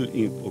vozil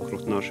in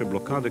okrog naše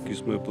blokade, ki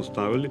smo jo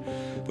postavili,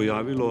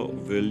 pojavilo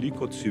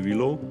veliko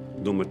civilov,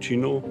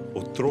 domačinov,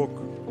 otrok,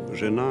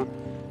 žena,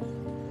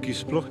 ki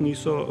sploh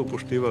niso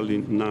upoštevali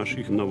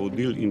naših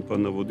navodil in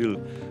pa navodil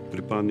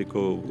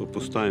pripadnikov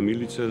postaje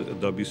milice,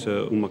 da bi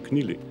se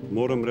umaknili.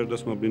 Moram reči, da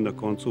smo bili na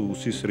koncu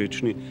vsi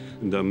srečni,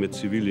 da med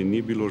civili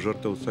ni bilo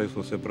žrtev, saj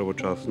so se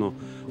pravočasno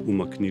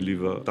umaknili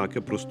v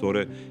take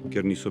prostore,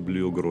 kjer niso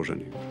bili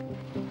ogroženi.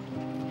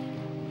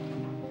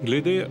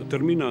 Glede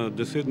termina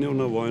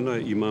 10-dnevna vojna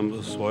imam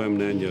svoje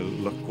mnenje,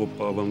 lahko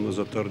pa vam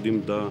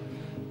zatrdim, da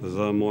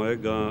za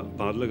mojega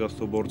padlega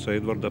soborca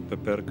Edvarda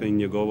Peperka in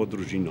njegovo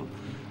družino,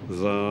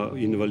 za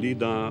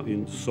invalida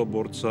in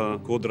soborca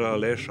Kodra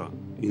Aleša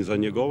in za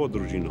njegovo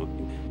družino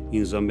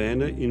in za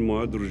mene in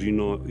mojo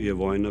družino je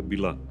vojna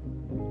bila.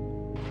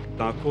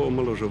 Tako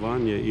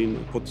omalovaževanje in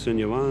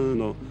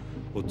podcenjevalno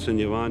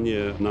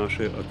ocenjevanje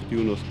naše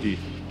aktivnosti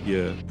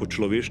je po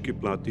človeški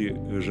plati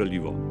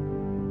žaljivo.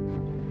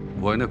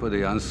 Vojna pa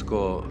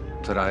dejansko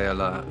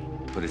trajala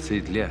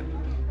precej dlje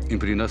In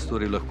pri nas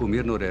torej lahko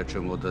mirno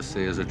rečemo, da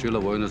se je začela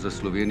vojna za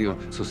Slovenijo,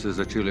 so se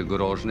začele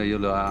grožnje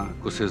JLA,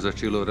 ko se je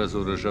začelo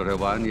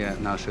razoroževanje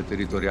naše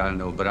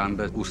teritorialne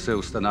obrambe, vse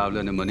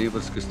ustanavljene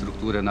manevrske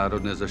strukture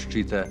narodne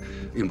zaščite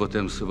in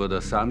potem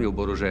seveda sami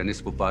oboroženi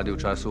spopadi v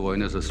času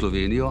vojne za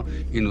Slovenijo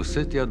in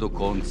vse tja do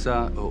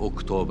konca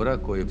oktobra,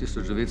 ko je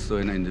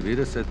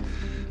 1991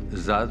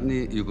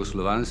 zadnji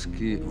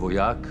jugoslovanski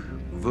vojak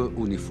v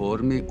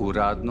uniformi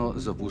uradno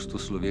zapustil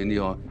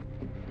Slovenijo.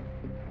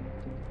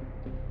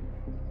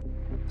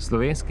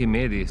 Slovenski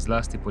mediji,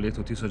 zlasti po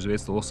letu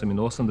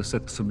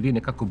 1988, so bili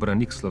nekako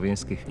branik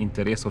slovenskih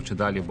interesov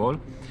čedalje bolj.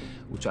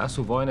 V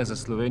času vojne za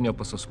Slovenijo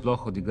pa so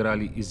sploh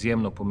odigrali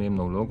izjemno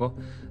pomembno vlogo,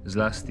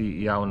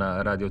 zlasti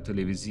javna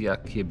radiotelevizija,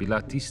 ki je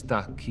bila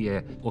tista, ki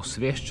je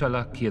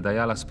osveščala, ki je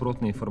dajala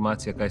sprotne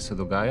informacije, kaj se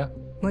dogaja.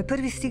 Moj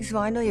prvi stik z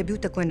vojno je bil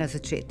takoj na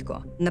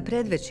začetku. Na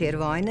predvečer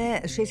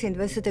vojne,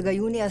 26.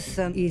 junija,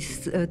 sem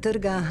iz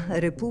trga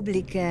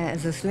Republike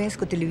za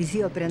slovensko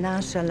televizijo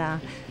prenašala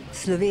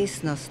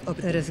slovesnost ob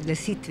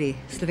razglasitvi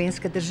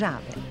slovenske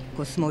države.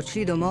 Ko smo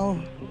odšli domov,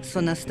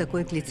 so nas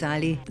takoj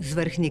klicali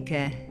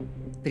zvrhnike,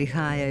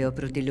 prihajajo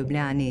proti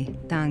Ljubljani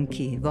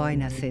tanki,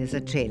 vojna se je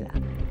začela.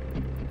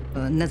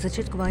 Na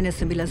začetku vojne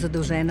sem bila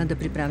zadolžena, da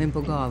pripravim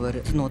pogovor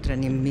z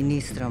notranjim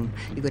ministrom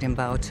Igorjem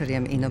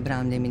Bavčarjem in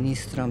obrambnim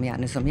ministrom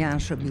Janezom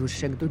Janšo, bil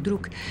še kdo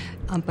drug,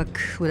 ampak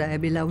oddaja je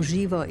bila v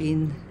živo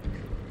in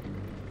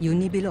ju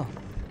ni bilo.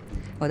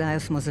 Oddajo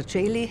smo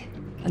začeli,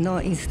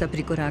 in sta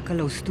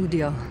prikorakala v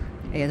studio,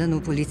 eden v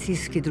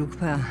policijski, drug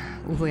pa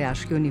v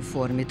vojaški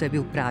uniformi. To je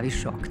bil pravi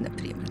šok,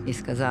 naprimer.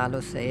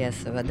 Izkazalo se je,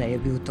 seveda, da je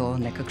bil to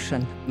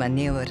nekakšen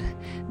manever,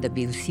 da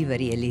bi vsi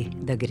verjeli,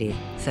 da gre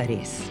za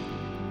res.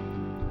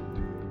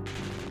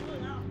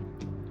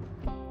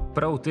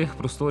 Prav v teh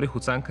prostorih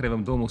v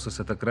Cankarjevem domu so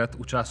se takrat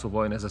v času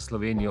vojne za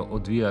Slovenijo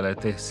odvijale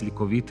te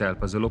slikovite ali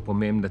pa zelo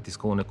pomembne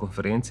tiskovne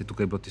konference.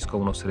 Tukaj je bilo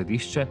tiskovno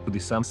središče. Tudi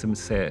sam sem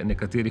se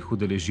nekaterih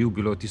udeležil,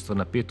 bilo je tisto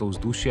napeto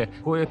vzdušje.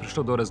 Ko je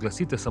prišlo do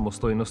razglasitve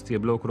samostojnosti, je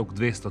bilo okrog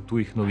 200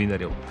 tujih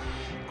novinarjev.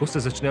 Ko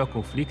se začnejo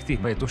konflikti,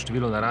 pa je to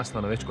število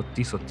naraslo na več kot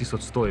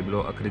 1100 je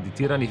bilo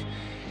akreditiranih.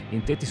 In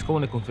te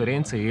tiskovne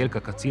konference Jelka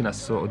Kacina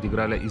so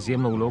odigrale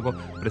izjemno vlogo,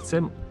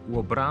 predvsem v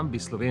obrambi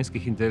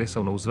slovenskih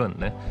interesov navzven.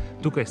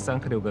 Tukaj iz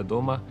Cankarjevega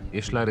doma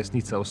je šla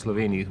resnica o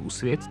Sloveniji v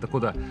svet, tako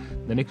da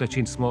na nek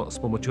način smo s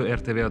pomočjo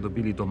RTV-a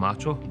dobili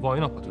domačo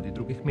vojno, pa tudi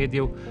drugih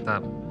medijev.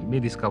 Ta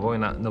medijska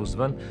vojna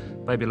navzven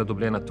pa je bila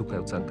dobljena tukaj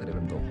v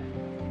Cankarjevem domu.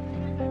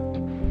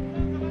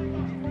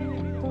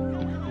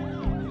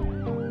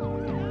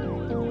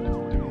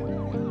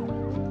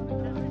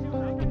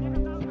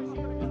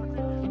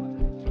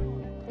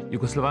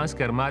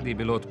 Jugoslovanski armadi je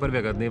bilo od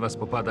prvega dneva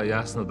spopada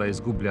jasno, da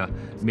izgublja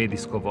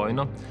medijsko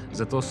vojno.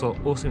 Zato so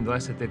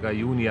 28.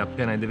 junija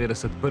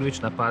 1991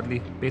 prvič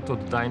napadli 5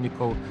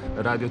 oddajnikov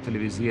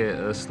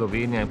radiotelevizije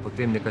Slovenija in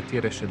potem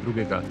nekatere še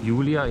 2.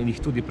 julija in jih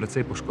tudi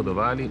precej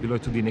poškodovali. Bilo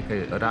je tudi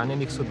nekaj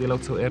ranjenih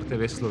sodelavcev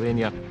RTV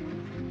Slovenija.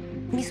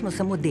 Mi smo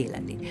samo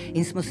delali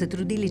in smo se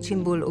trudili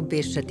čim bolj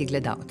obveščati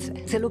gledalce.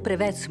 Celo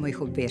preveč smo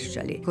jih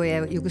obveščali. Ko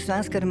je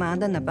jugoslovanska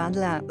armada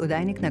napadla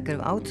oddajnik na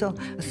Krvavcu,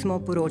 smo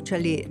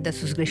poročali, da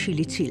so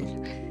zgrešili cilj.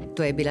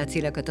 To je bila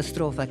cela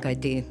katastrofa,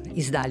 kajti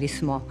izdali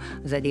smo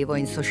zadevo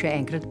in so še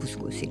enkrat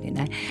poskusili.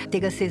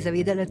 Tega se je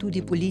zavedala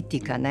tudi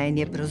politika in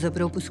je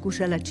pravzaprav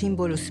poskušala čim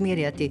bolj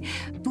usmerjati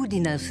tudi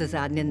na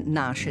vsezadnje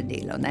naše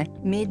delo.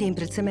 Mediji in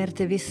predvsem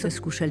RTV so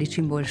skušali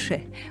čim bolj še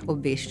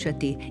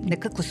obveščati.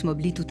 Nekako smo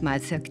bili tudi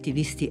malce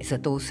aktivisti za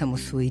to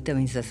osamosvojitev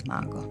in za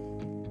zmago.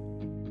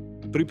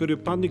 Pri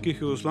pripadnikih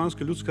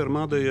Jugoslovanske ljudske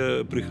armade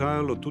je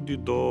prihajalo tudi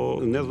do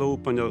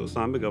nezaupanja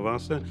samega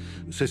vase,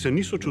 saj se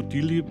niso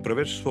čutili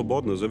preveč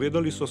svobodno.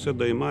 Zavedali so se,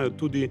 da imajo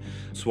tudi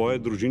svoje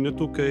družine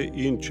tukaj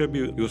in če bi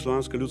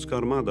Jugoslovanska ljudska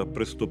armada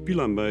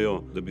prestopila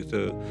mejo, da bi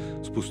se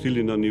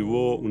spustili na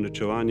nivo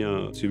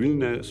uničevanja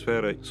civilne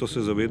sfere, so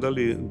se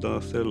zavedali,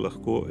 da se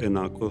lahko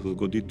enako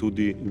zgodi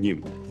tudi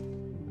njim.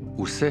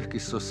 Vseh, ki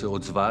so se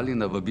odzvali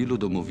na vabilo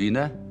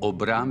domovine,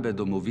 obrambe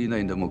domovine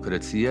in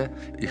demokracije,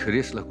 jih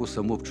res lahko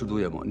samo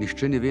občudujemo.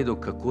 Nihče ni vedel,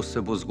 kako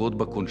se bo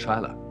zgodba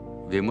končala.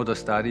 Vemo, da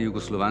stari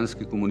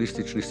jugoslovanski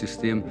komunistični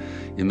sistem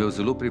je imel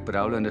zelo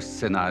pripravljene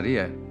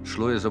scenarije.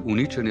 Šlo je za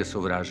uničenje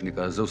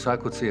sovražnika, za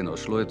vsako ceno.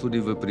 Šlo je tudi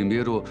v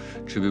primeru,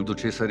 če bi do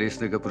česa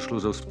resnega prišlo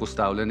za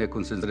vzpostavljanje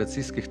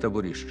koncentracijskih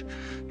taborišč.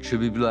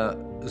 Če bi bila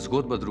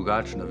zgodba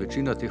drugačna,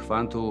 večina teh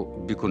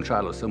fantov bi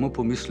končalo. Samo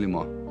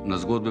pomislimo na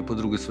zgodbe po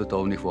drugi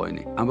svetovni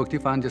vojni. Ampak ti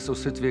fantje so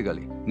vse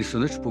tvegali. Niso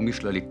nič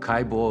pomišljali,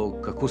 kaj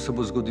bo, kako se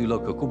bo zgodilo,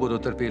 kako bodo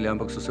trpeli,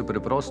 ampak so se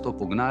preprosto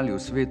pognali v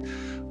svet,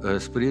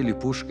 sprejeli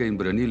puške in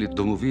branili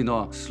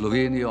domovino,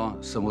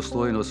 Slovenijo,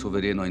 samostojno,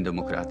 suvereno in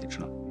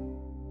demokratično.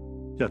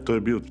 Ja, to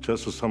je bil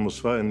čas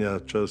osamosvajanja,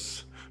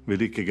 čas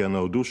velikega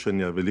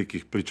navdušenja,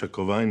 velikih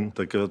pričakovanj.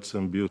 Takrat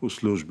sem bil v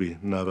službi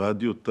na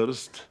Radiu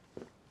Trst.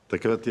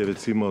 Takrat je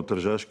recimo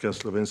tržaška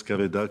slovenska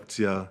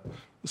redakcija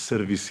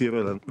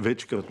servisirala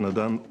večkrat na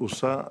dan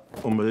vsa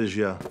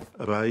omrežja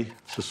Raj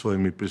s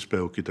svojimi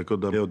prispevki, tako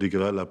da je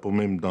odigrala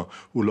pomembno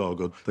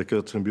vlogo.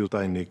 Takrat sem bil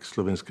tajnik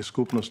slovenske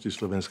skupnosti,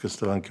 slovenske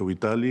stranke v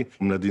Italiji.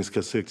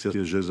 Mladinska sekcija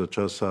je že za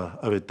časa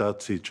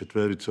aretacij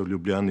četverice v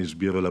Ljubljani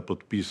zbirala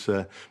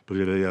podpise,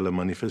 prirejala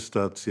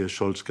manifestacije,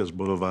 šolska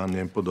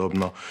zborovanja in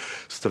podobno.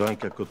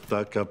 Stranka kot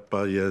taka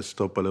pa je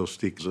stopala v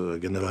stik z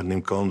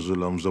generalnim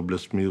konzulom, z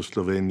oblastmi v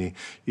Sloveniji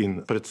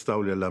in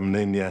predstavljala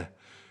mnenje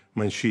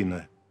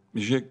manjšine.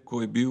 Že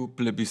ko je bil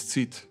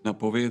plebiscit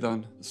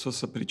napovedan, so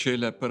se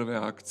pričele prve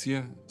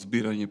akcije,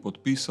 zbiranje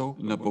podpisov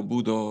na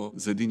pobudo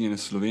Zedinjene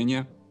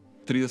Slovenije.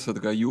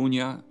 30.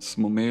 junija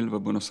smo imeli v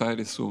Buenos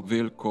Airesu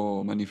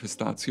veliko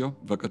manifestacijo,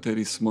 v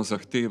kateri smo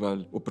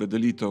zahtevali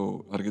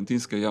opredelitev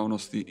argentinske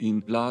javnosti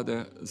in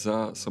vlade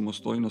za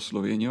samostojno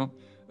Slovenijo.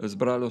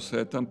 Zbralo se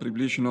je tam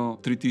približno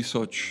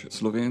 3000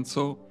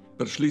 Slovencev.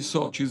 Prišli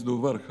so čist do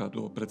vrha,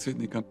 do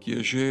predsednika, ki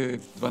je že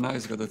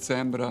 12.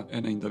 decembra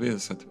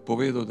 1991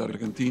 povedal, da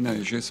Argentina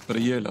je že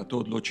sprejela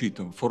to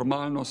odločitev.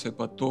 Formalno se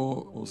pa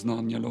to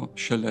oznanjalo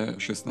šele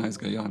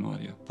 16.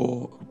 januarja,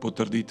 po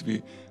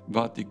potrditvi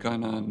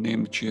Vatikana,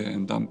 Nemčije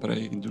en dan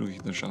prej in drugih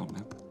držav.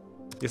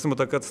 Jaz sem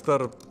takrat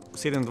star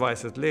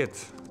 27 let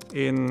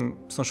in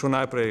sem šel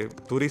najprej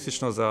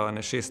turistično za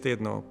 6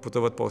 tednov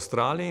potovati po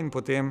Avstraliji in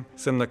potem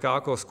sem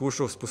nekako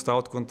skušal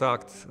vzpostaviti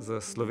kontakt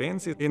z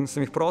Slovenci in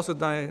sem jih prosil,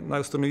 da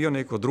naj ustanovijo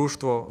neko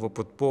društvo v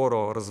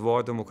podporo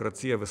razvoju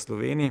demokracije v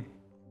Sloveniji.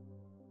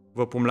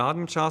 V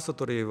pomladnem času,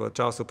 torej v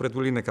času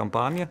predvolilne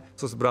kampanje,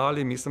 so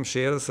zbrali, mislim,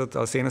 60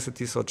 ali 70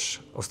 tisoč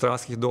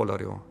avstralskih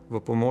dolarjev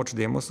v pomoč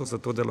Demosu,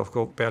 zato da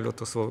lahko peljo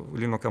to svojo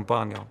volilno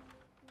kampanjo.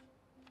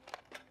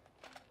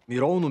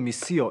 Mirovno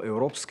misijo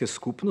Evropske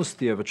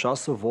skupnosti je v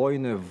času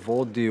vojne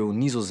vodil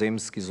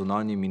nizozemski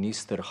zunanji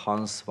minister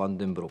Hans van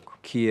den Broek,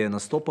 ki je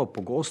nastopal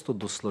pogosto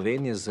do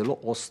Slovenije zelo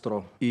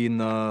ostro. In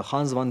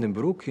Hans van den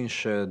Broek in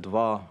še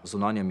dva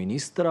zunanja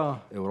ministra,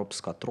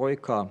 Evropska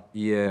trojka,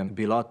 je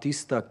bila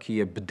tista,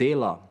 ki je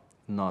bdela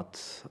nad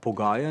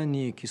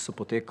pogajanji, ki so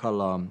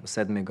potekala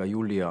 7.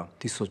 julija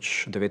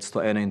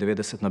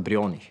 1991 na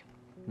Brionih.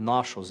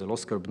 Našo zelo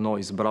skrbno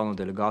izbrano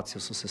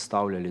delegacijo so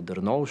sestavljali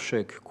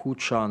Drnovšek,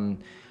 Kučan,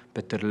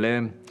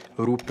 Peterle,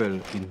 Rupel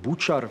in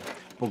Bučar.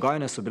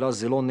 Pogajanja so bila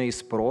zelo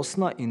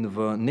neizprosna in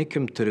v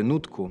nekem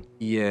trenutku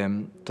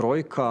je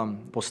trojka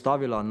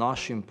postavila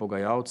našim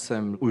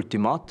pogajalcem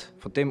ultimat.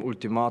 V tem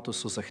ultimatu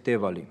so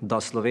zahtevali,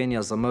 da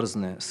Slovenija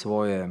zamrzne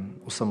svoje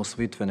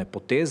osamosvojitvene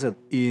poteze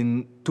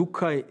in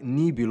tukaj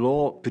ni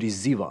bilo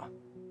priziva.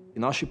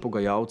 Naši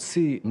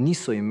pogajalci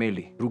niso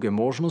imeli druge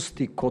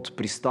možnosti, kot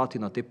pristati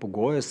na te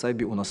pogoje, saj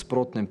bi v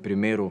nasprotnem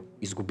primeru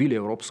izgubili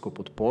evropsko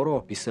podporo,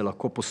 bi se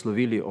lahko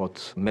poslovili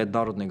od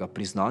mednarodnega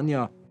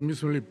priznanja. Mi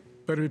smo bili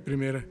prvi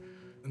primer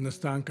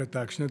nastanka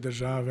takšne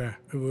države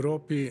v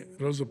Evropi.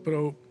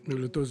 Pravzaprav je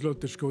bilo to zelo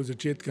težko od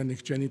začetka,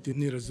 nihče niti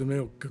ni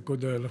razumel, kako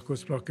da lahko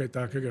sploh kaj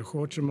takega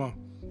hočemo.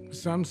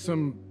 Sam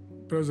sem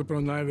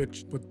pravzaprav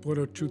največ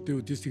podporo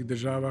čutil v tistih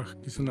državah,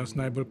 ki so nas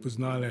najbolj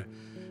poznale.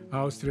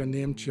 Avstrija,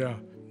 Nemčija,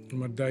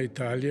 morda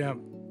Italija.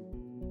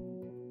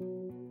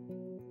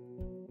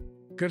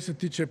 Kar se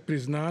tiče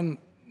priznanj,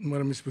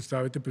 moram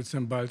izpostaviti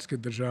predvsem baltske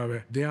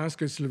države.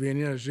 Dejansko je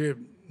Slovenija že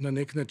na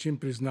nek način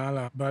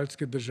priznala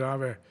baltske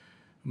države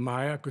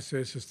maja, ko se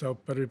je sestal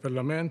prvi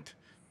parlament.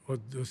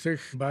 Od vseh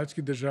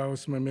baltskih držav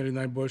smo imeli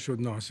najboljše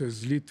odnose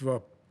z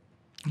Litvo.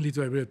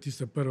 Litva je bila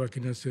tista prva, ki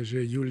nas je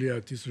že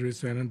julija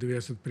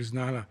 1991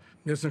 priznala.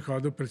 Jaz sem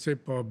hodil predvsej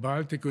po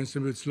Baltiku in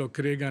sem bil celo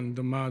kregan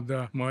doma,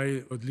 da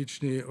moji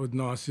odlični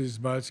odnosi z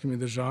baltskimi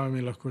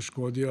državami lahko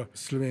škodijo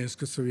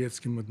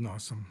slovensko-sovjetskim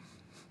odnosom.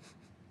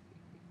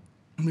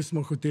 Mi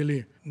smo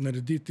hoteli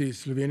narediti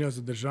Slovenijo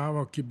za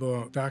državo, ki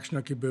bo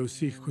takšna, ki bo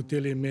vsi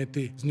hoteli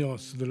imeti z njo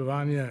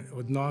sodelovanje,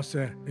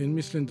 odnose in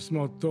mislim, da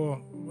smo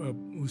to v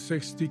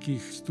vseh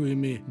stikih s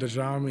tujimi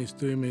državami, s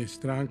tujimi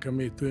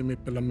strankami, tujimi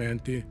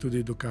parlamenti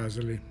tudi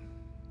dokazali.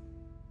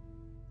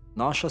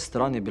 Naša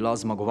stran je bila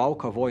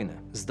zmagovalka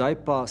vojne. Zdaj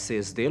pa se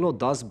je zdelo,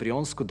 da z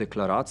Brionsko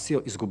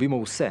deklaracijo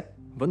izgubimo vse.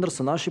 Vendar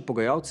so naši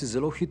pogajalci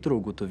zelo hitro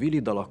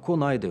ugotovili, da lahko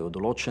najdejo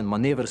določen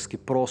manevrski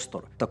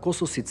prostor. Tako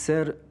so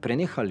sicer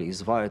prenehali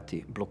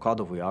izvajati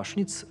blokado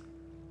vojašnic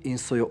in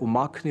so jo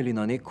umaknili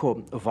na neko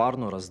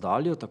varno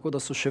razdaljo, tako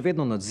da so še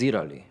vedno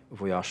nadzirali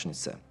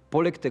vojašnice.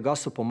 Poleg tega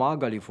so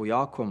pomagali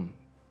vojakom,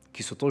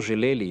 ki so to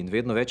želeli in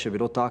vedno več je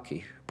bilo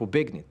takih,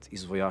 pobegniti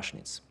iz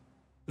vojašnic.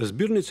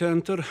 Zbirni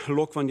center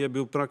Lokvanj je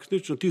bil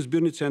praktično, ti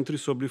zbirni centri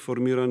so bili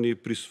formirani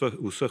pri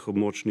vseh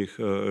območnih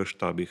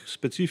štabih.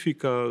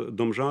 Specifika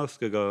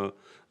domžalskega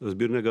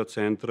zbirnega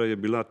centra je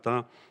bila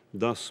ta,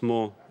 da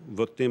smo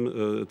v tem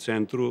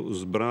centru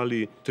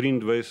zbrali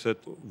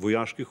 23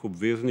 vojaških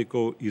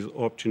obveznikov iz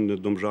občin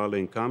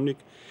Domžale in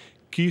Kamnik,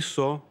 ki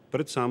so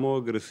pred samo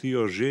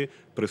agresijo že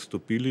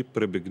prestopili,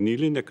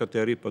 prebegnili,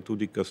 nekateri pa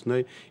tudi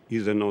kasneje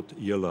iz enot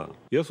JLA.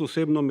 Jaz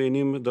osebno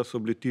menim, da so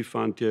bili ti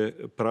fantje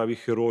pravi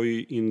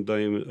heroji in da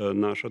jim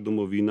naša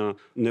domovina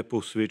ne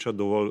posveča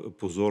dovolj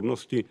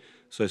pozornosti,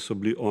 saj so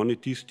bili oni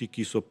tisti,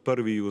 ki so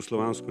prvi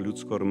jugoslovansko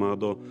ljudsko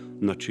armado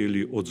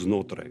načeli od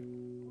znotraj.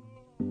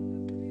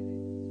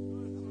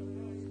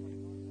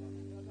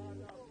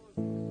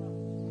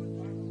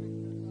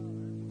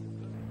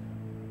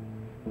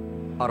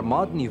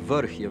 Armadni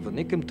vrh je v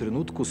nekem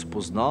trenutku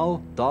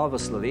spoznal, da v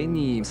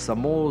Sloveniji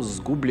samo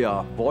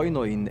zgublja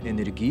vojno in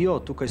energijo.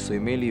 Tukaj so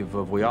imeli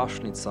v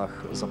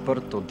vojašnicah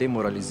zaprto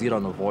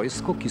demoralizirano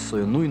vojsko, ki so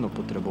jo nujno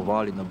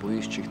potrebovali na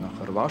bojiščih na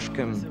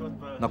Hrvaškem.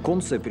 Na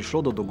koncu je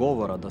prišlo do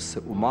dogovora, da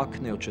se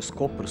umaknejo čez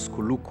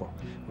Koprsko luko,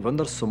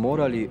 vendar so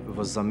morali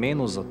v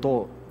zameno za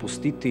to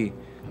pustiti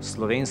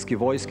slovenski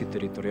vojski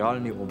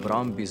teritorialni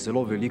obrambi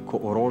zelo veliko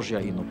orožja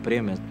in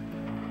opreme.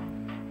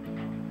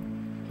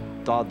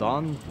 Ta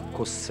dan,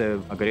 ko se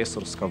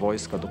agresorska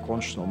vojska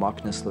dokončno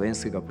umakne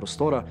slovenskega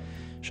prostora,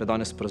 še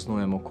danes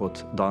praznujemo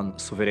kot dan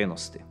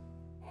suverenosti.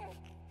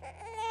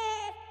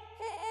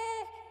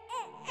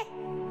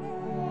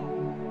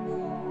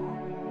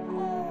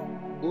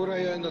 Ura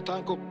je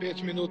natanko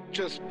 5 minut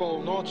čez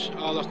polnoč,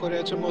 a lahko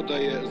rečemo, da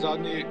je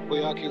zadnji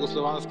vojak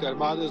jugoslovanske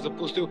armade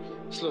zapustil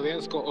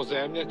slovensko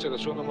ozemlje, če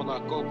računamo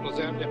na kopno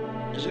zemlje,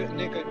 že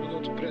nekaj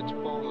minut pred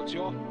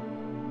polnočjo.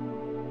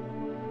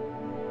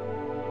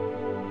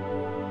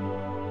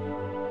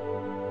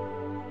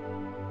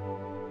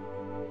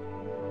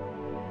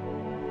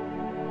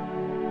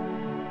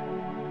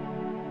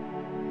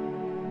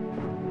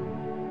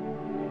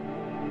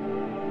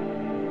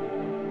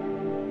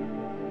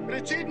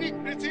 Predsednik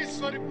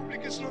predsedstva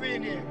Republike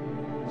Slovenije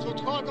s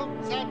odhodom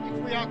zadnjih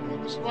vojakov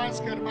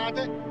jugoslovanske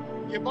armade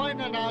je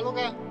bojna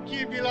naloga, ki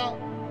je bila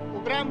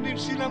obrambnim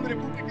silam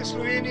Republike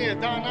Slovenije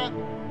dana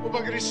ob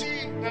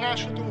agresiji na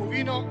našo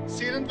domovino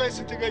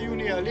 27.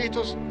 junija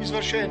letos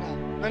izvršena.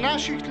 Na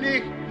naših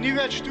tleh ni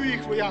več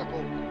tujih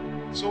vojakov.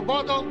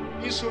 Svobodo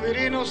in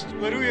suverenost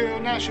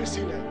varujejo naše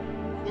sile,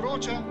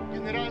 poroča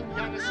general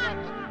Janez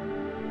Vsak.